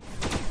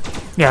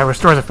 Yeah, it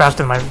restores it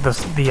faster than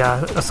the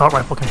assault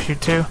rifle can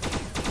shoot too.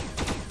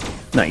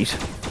 Nice.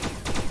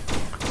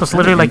 So it's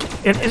literally like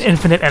an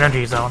infinite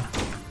energy zone.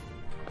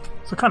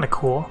 So kind of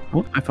cool.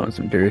 Oh, I found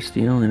some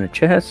Durasteel in a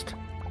chest.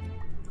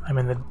 I'm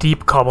in the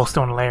deep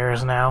cobblestone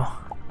layers now.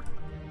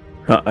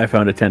 Oh, I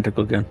found a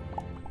tentacle gun.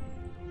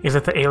 Is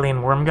it the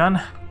alien worm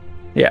gun?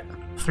 Yeah.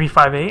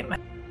 358?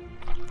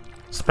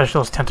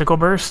 Specialist tentacle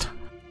burst?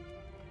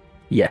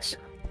 Yes.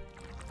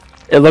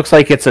 It looks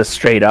like it's a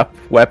straight up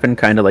weapon,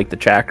 kind of like the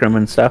chakram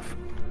and stuff.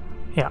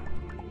 Yeah.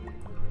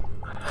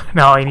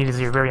 Now all you need is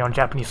your very own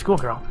Japanese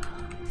schoolgirl.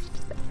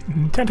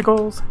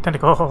 Tentacles,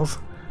 tentacles.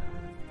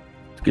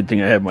 It's a good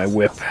thing I have my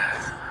whip.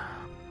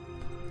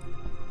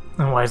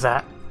 And why is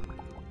that?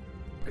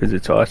 Because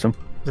it's awesome.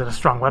 Is it a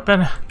strong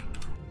weapon?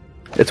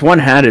 It's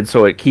one-handed,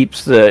 so it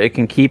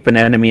can keep an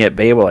enemy at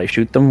bay while I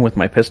shoot them with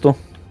my pistol.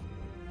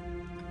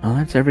 Well,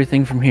 that's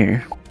everything from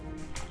here.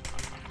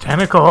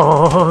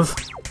 Tentacles!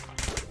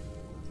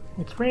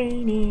 It's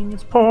raining,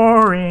 it's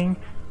pouring.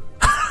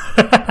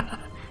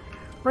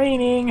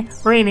 Raining,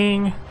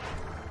 raining.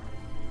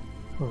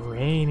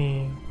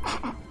 Raining.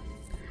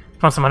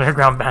 Found some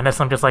underground bandits,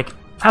 I'm just like,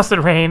 acid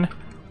rain.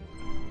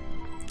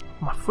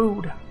 My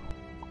food.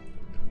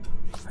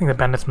 I think the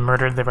bandits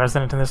murdered the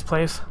resident in this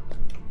place.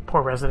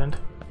 Poor resident.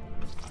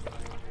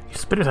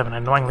 These spitters have an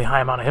annoyingly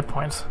high amount of hit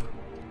points.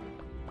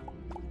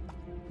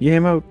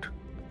 Yam out.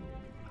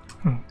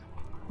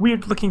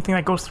 Weird looking thing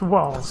that goes through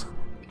walls.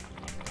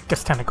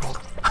 Gets tentacled.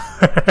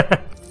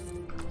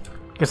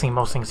 Guessing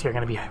most things here are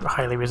going to be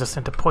highly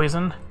resistant to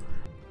poison.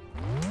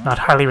 Not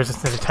highly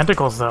resistant to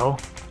tentacles, though.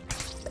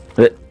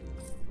 But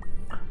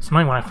It's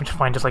annoying when I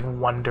find just like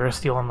one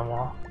Durasteel on the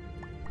wall.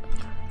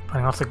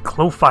 Finding lots of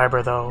glow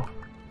fiber, though.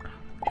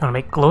 You want to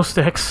make glow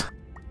sticks?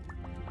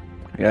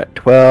 I got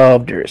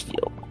 12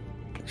 Durasteel.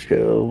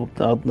 So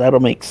that'll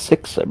make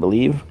 6, I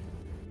believe.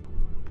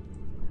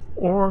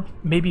 Or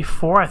maybe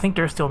 4. I think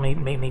Durasteel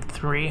may need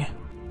 3.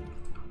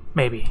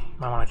 Maybe.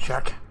 I want to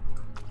check.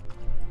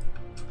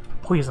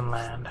 Poison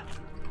land.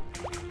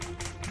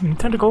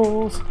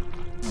 Tentacles!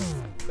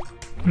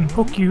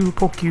 Poke you,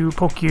 poke you,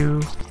 poke you.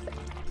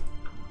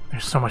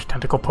 There's so much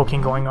tentacle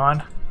poking going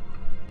on.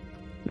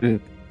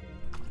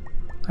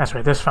 That's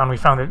right. This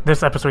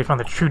episode we found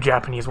the true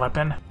Japanese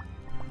weapon.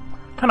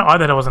 Kind of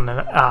odd that it was in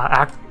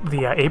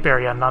the ape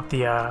area, not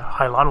the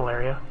high lottle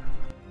area.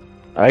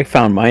 I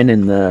found mine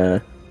in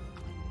the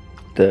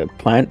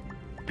plant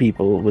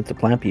people with the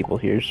plant people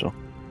here. So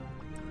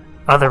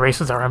other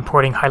races are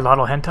importing high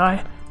lottle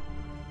hentai.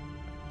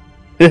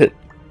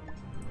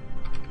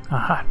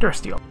 Aha,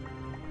 Durasteel.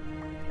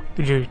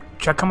 Did you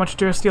check how much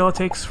Durasteel it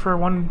takes for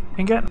one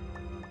ingot?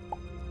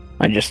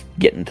 I'm just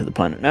getting to the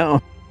planet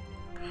now.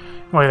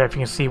 Well, if you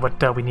can see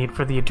what we need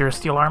for the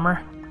Durasteel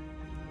armor.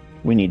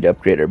 We need to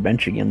upgrade our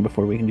bench again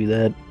before we can do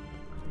that.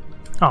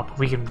 Oh, but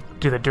we can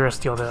do the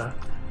Durasteel to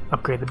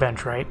upgrade the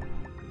bench, right?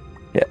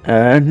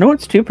 Yeah. No,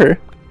 it's 2 per.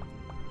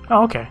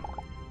 Oh, okay.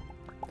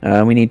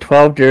 We need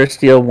 12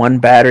 Durasteel, 1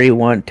 battery,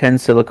 10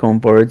 silicone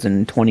boards,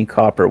 and 20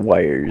 copper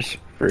wires.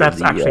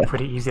 That's actually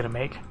pretty easy to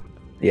make.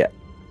 Yeah.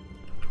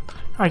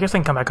 I guess I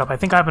can come back up. I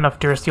think I have enough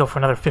Durasteel for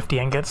another 50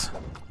 ingots.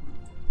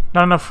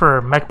 Not enough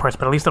for mech parts,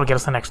 but at least it'll get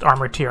us the next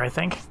armor tier, I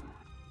think.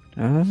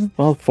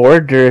 Well,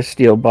 4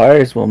 Durasteel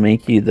bars will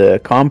make you the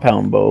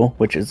compound bow,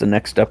 which is the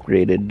next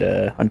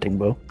upgraded hunting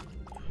bow.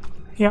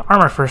 Yeah,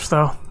 armor first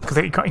though, because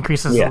it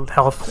increases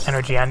health,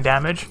 energy, and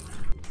damage.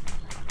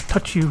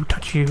 Touch you,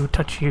 touch you,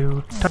 touch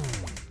you, touch.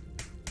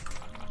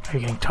 Are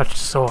you getting touched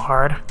so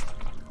hard?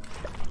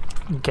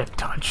 Get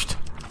touched.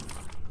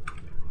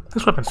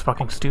 This weapon's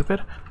fucking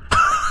stupid.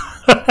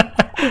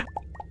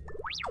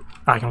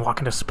 I can walk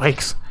into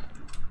spikes.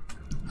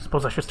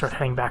 Suppose I should start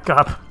heading back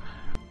up.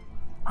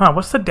 Huh,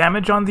 what's the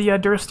damage on the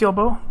Durasteel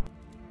bow?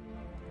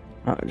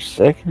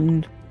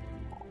 Second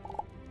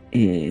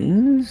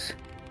is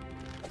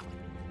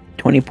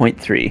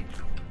 20.3.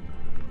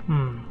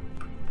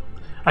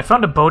 I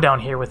found a bow down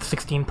here with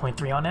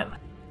 16.3 on it.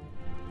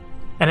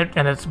 And it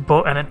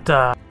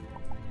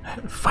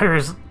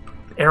fires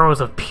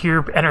arrows of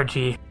pure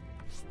energy.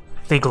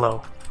 They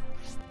glow.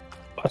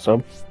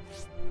 Awesome.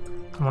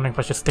 I'm wondering if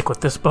I should stick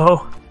with this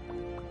bow.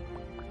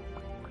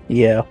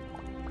 Yeah.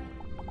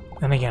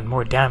 Then again,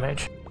 more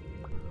damage.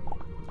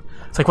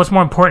 It's like, what's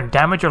more important,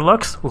 damage or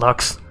looks?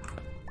 Looks.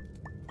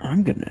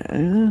 I'm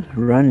gonna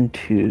run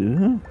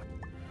to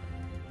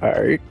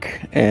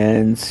Arc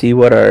and see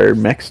what our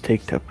mechs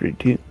take to upgrade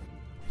to.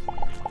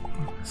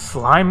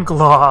 Slime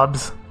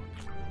globs.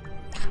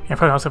 I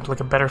probably also have to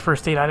look at better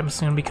first aid items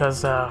soon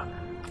because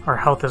our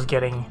health is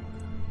getting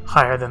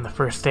higher than the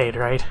first aid,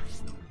 right?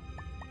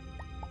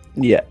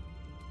 Yeah.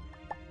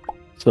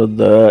 So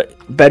the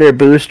better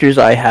boosters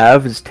I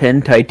have is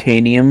 10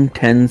 titanium,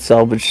 10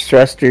 salvage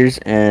thrusters,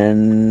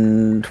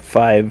 and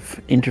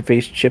 5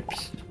 interface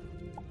chips.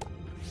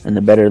 And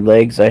the better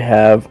legs I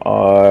have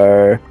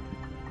are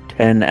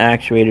 10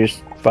 actuators,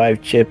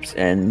 5 chips,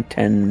 and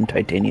 10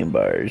 titanium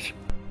bars.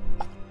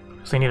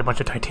 So you need a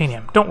bunch of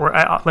titanium. Don't worry,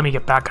 let me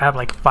get back. I have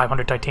like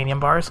 500 titanium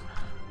bars.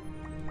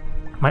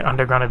 My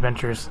underground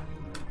adventures.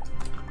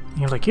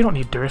 He was like, you don't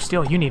need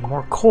Durasteel, you need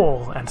more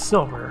coal and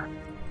silver.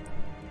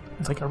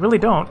 It's like, I really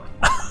don't.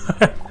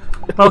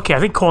 Okay, I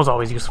think coal's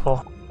always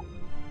useful.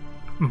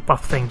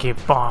 Buff thing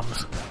gave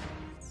bombs.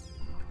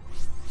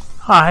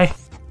 Hi.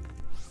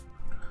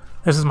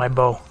 This is my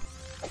bow.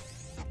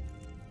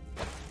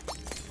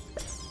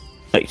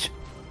 Nice.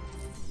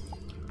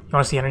 You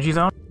want to see energy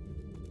zone?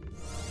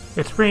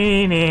 It's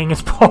raining,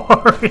 it's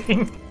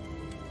pouring.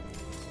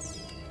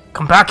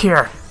 Come back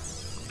here.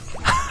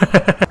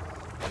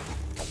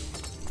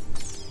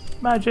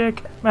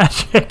 Magic,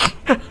 magic.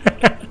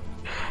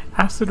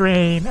 Acid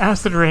rain,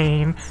 acid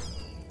rain.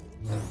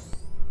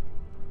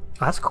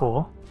 That's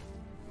cool.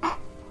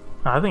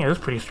 I think it is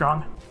pretty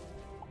strong.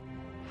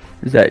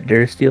 Is that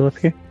Durasteel up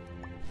here?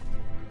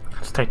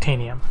 It's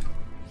titanium.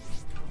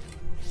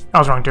 I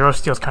was wrong,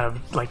 Durasteel's kind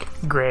of like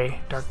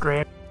gray, dark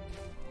gray.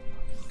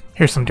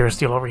 Here's some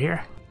Durasteel over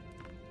here.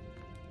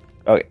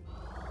 Okay.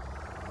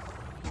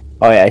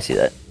 Oh yeah, I see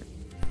that.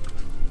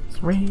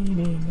 It's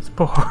raining, it's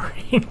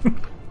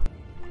pouring.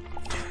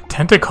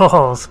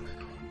 Tentacles!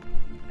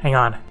 Hang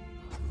on.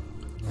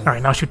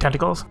 Alright, now shoot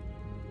tentacles.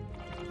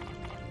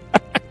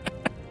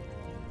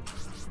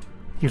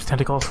 Use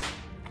tentacles.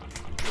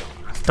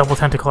 Double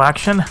tentacle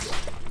action.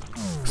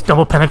 Let's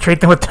double penetrate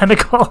them with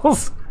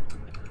tentacles.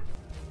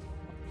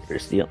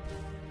 Durasteel.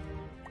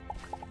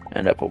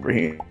 And up over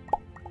here.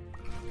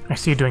 I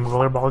see you doing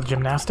rollerball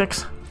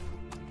gymnastics.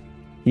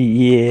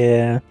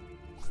 Yeah.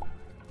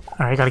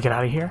 Alright, gotta get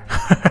out of here.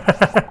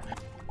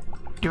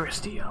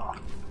 Durasteel.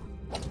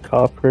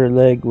 Copper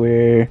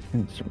legwear.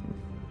 And some...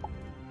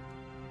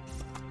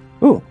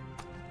 Ooh.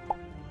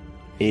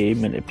 A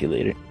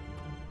manipulator.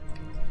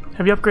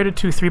 Have you upgraded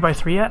to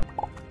 3x3 yet?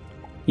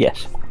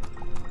 Yes.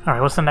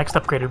 Alright, what's the next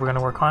upgrade we're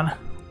gonna work on?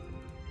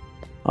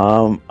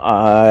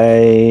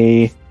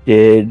 I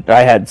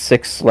had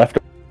 6 left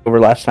over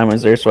last time I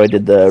was there, so I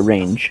did the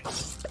range.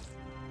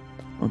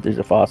 Oh, there's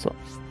a fossil.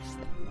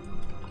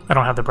 I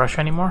don't have the brush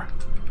anymore.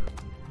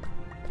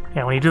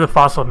 Yeah, when you do the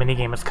fossil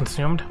minigame, it's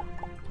consumed.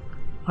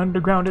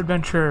 Underground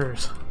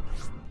adventures.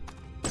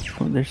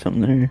 Oh, there's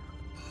something there.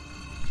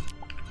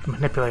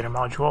 Manipulator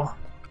module.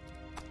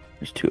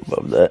 There's 2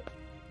 above that.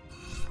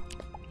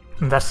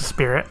 And that's the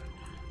spirit.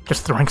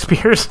 Just throwing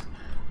spears.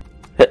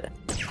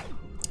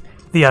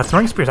 The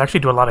throwing spears actually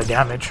do a lot of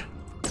damage.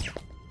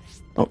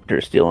 Oh,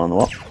 Durasteel on the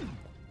wall.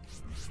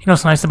 You know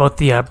what's nice about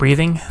the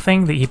breathing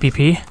thing, the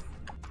EPP?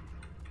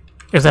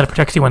 Is that it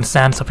protects you when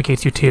sand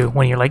suffocates you too.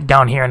 When you're like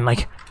down here and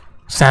like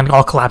sand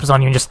all collapses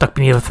on you and you're stuck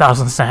beneath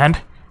 1,000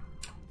 sand.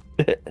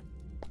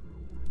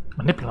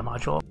 Manipula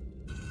module.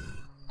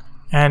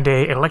 And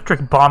a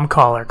electric bomb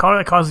collar. Collar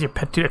that causes your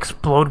pet to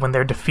explode when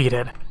they're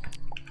defeated.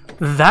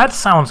 That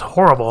sounds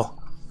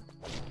horrible.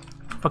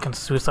 Fucking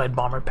suicide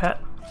bomber pet.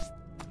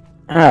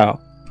 Ow.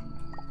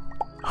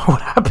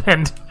 What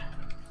happened?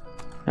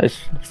 I was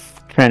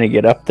trying to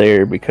get up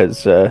there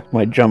because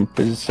my jump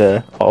is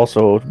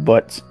also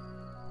butts.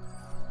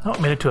 Oh,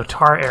 made it to a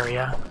tar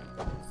area.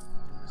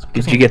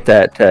 Did you get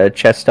that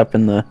chest up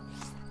in the...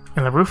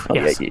 In the roof? Oh,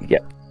 yes. Yeah.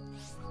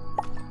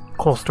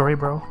 Cool story,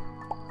 bro.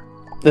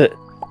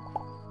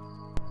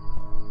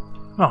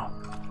 Oh.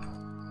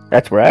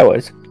 That's where I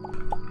was.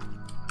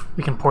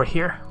 We can port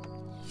here.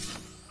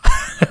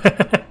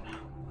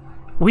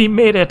 We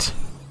made it.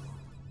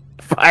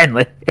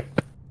 Finally.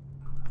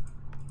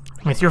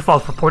 I mean, it's your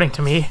fault for reporting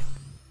to me.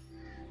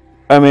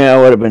 I mean, I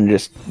would have been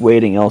just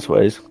waiting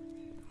elsewise.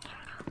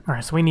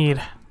 Alright, so we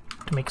need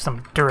to make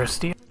some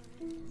Durasteel.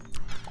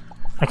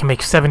 I can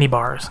make 70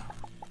 bars.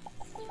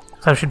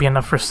 So that should be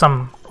enough for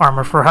some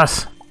armor for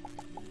us.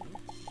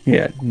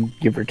 Yeah,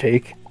 give or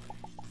take.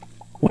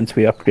 Once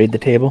we upgrade the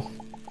table.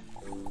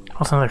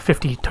 Also another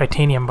 50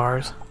 titanium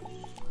bars.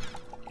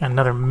 And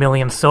another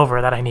 1,000,000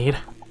 silver that I need.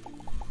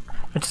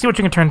 Let's see what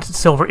you can turn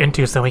silver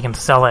into so we can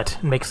sell it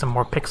and make some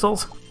more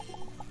pixels.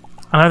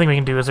 Another thing we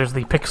can do is there's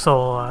the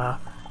pixel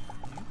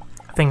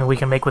thing that we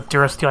can make with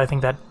Durasteel. I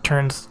think that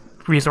turns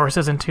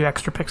resources into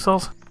extra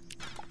pixels.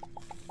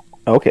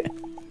 Okay.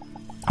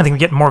 I think we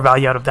get more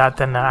value out of that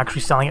than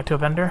actually selling it to a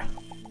vendor.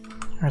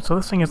 Alright, so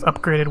this thing is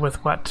upgraded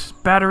with what?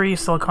 Battery,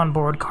 silicon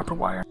board, copper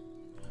wire.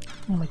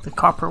 I'll make the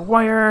copper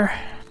wire.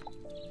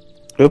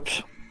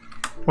 Oops.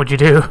 What'd you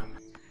do?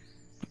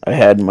 I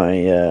had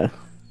my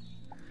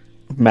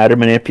matter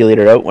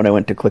manipulator out when I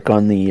went to click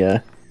on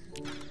the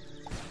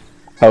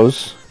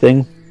house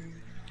thing.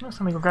 So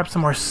let me go grab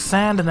some more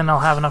sand and then I'll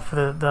have enough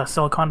for the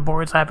silicon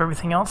boards. I have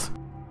everything else.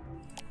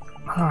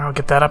 I'll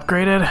get that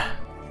upgraded.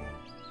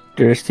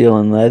 Durasteel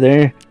and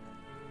leather.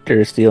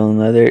 Durasteel and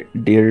leather.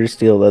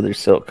 Durasteel, leather,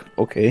 silk.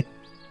 Okay.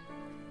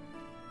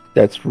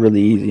 That's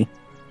really easy.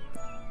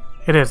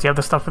 It is. You have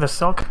the stuff for the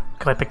silk?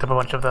 Because I picked up a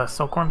bunch of the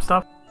silkworm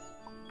stuff.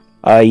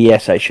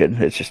 Yes, I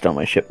should. It's just on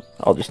my ship.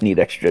 I'll just need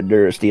extra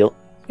Durasteel.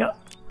 Yep.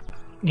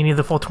 You need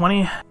the full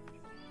 20?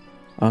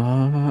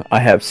 I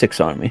have 6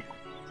 on me.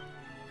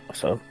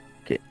 So,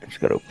 okay, I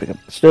just gotta pick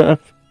up the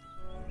stuff.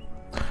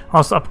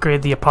 Also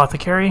upgrade the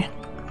apothecary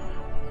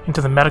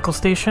into the medical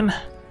station.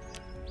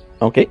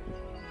 Okay.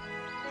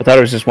 I thought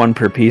it was just 1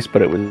 per piece,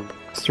 but it was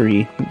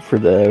 3 for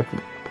the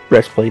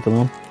breastplate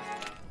alone.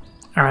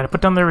 Alright, I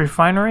put down the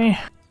refinery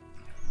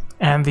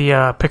and the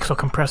pixel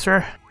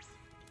compressor.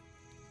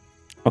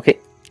 Okay.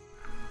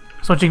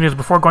 So what you can do is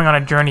before going on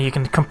a journey, you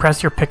can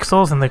compress your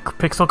pixels in the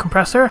pixel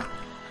compressor,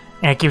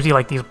 and it gives you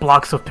like these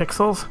blocks of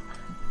pixels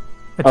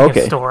that you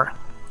can store.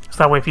 So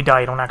that way if you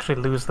die, you don't actually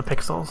lose the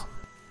pixels.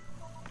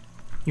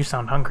 You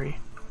sound hungry.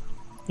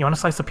 You want a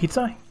slice of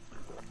pizza?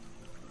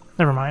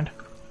 Never mind.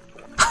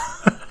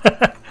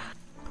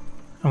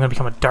 I'm gonna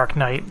become a dark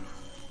knight.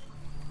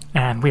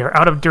 And we are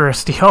out of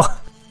Durasteel.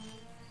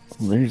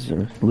 There's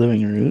the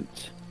living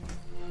roots.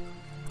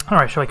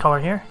 Alright, shall I call her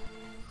here?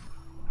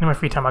 In my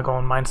free time, I'll go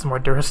and mine some more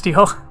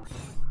Durasteel.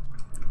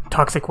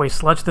 Toxic waste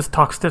sludge. This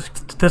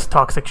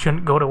toxic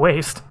shouldn't go to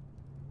waste.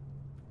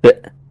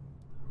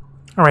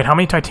 Alright, how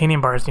many titanium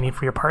bars do you need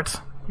for your parts?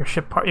 Your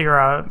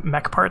your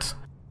mech parts?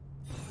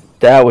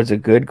 That was a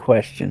good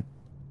question.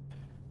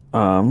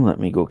 Let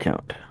me go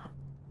count.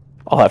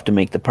 I'll have to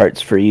make the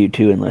parts for you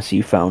too, unless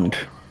you found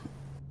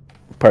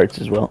parts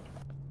as well.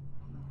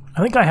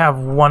 I think I have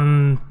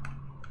 1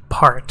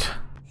 part.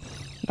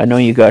 I know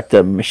you got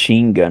the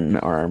machine gun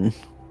arm.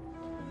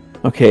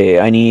 Okay,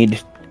 I need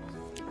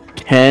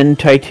 10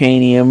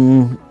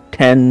 titanium,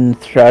 10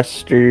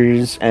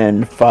 thrusters,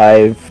 and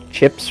 5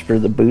 chips for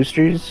the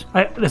boosters.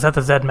 Is that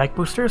the Z mech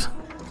boosters?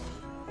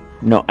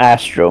 No,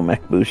 Astro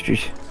mech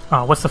boosters.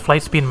 What's the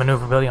flight speed and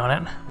maneuverability on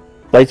it?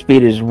 Flight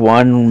speed is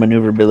 1,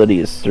 maneuverability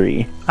is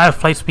 3. I have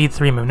flight speed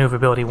 3,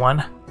 maneuverability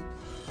 1.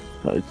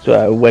 It's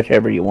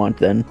whatever you want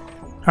then.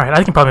 Alright,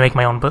 I can probably make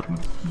my own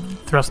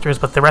thrusters,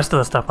 but the rest of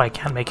the stuff I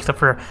can't make except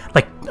for,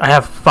 like, I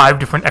have 5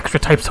 different extra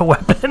types of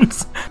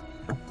weapons.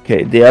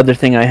 Okay, the other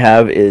thing I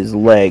have is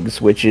legs,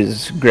 which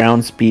is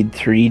ground speed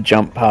 3,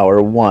 jump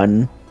power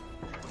 1,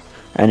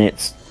 and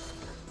it's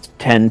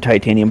 10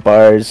 titanium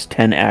bars,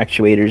 10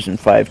 actuators, and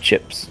 5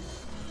 chips.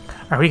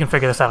 Alright, we can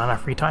figure this out on our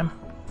free time.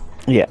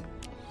 Yeah.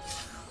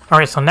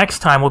 Alright, so next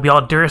time we'll be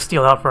all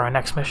Durasteel out for our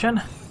next mission.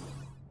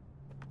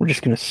 We're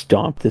just gonna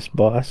stomp this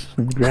boss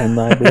in the Grand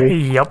Library.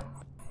 Yep.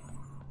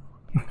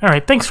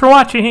 Alright, thanks for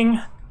watching!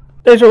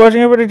 Thanks for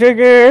watching, everybody, take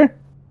care!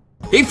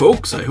 Hey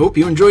folks, I hope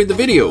you enjoyed the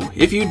video.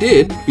 If you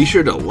did, be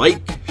sure to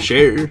like,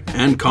 share,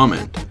 and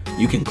comment.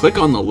 You can click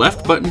on the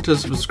left button to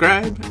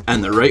subscribe,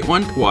 and the right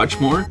one to watch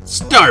more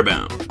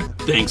Starbound.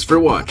 Thanks for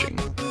watching.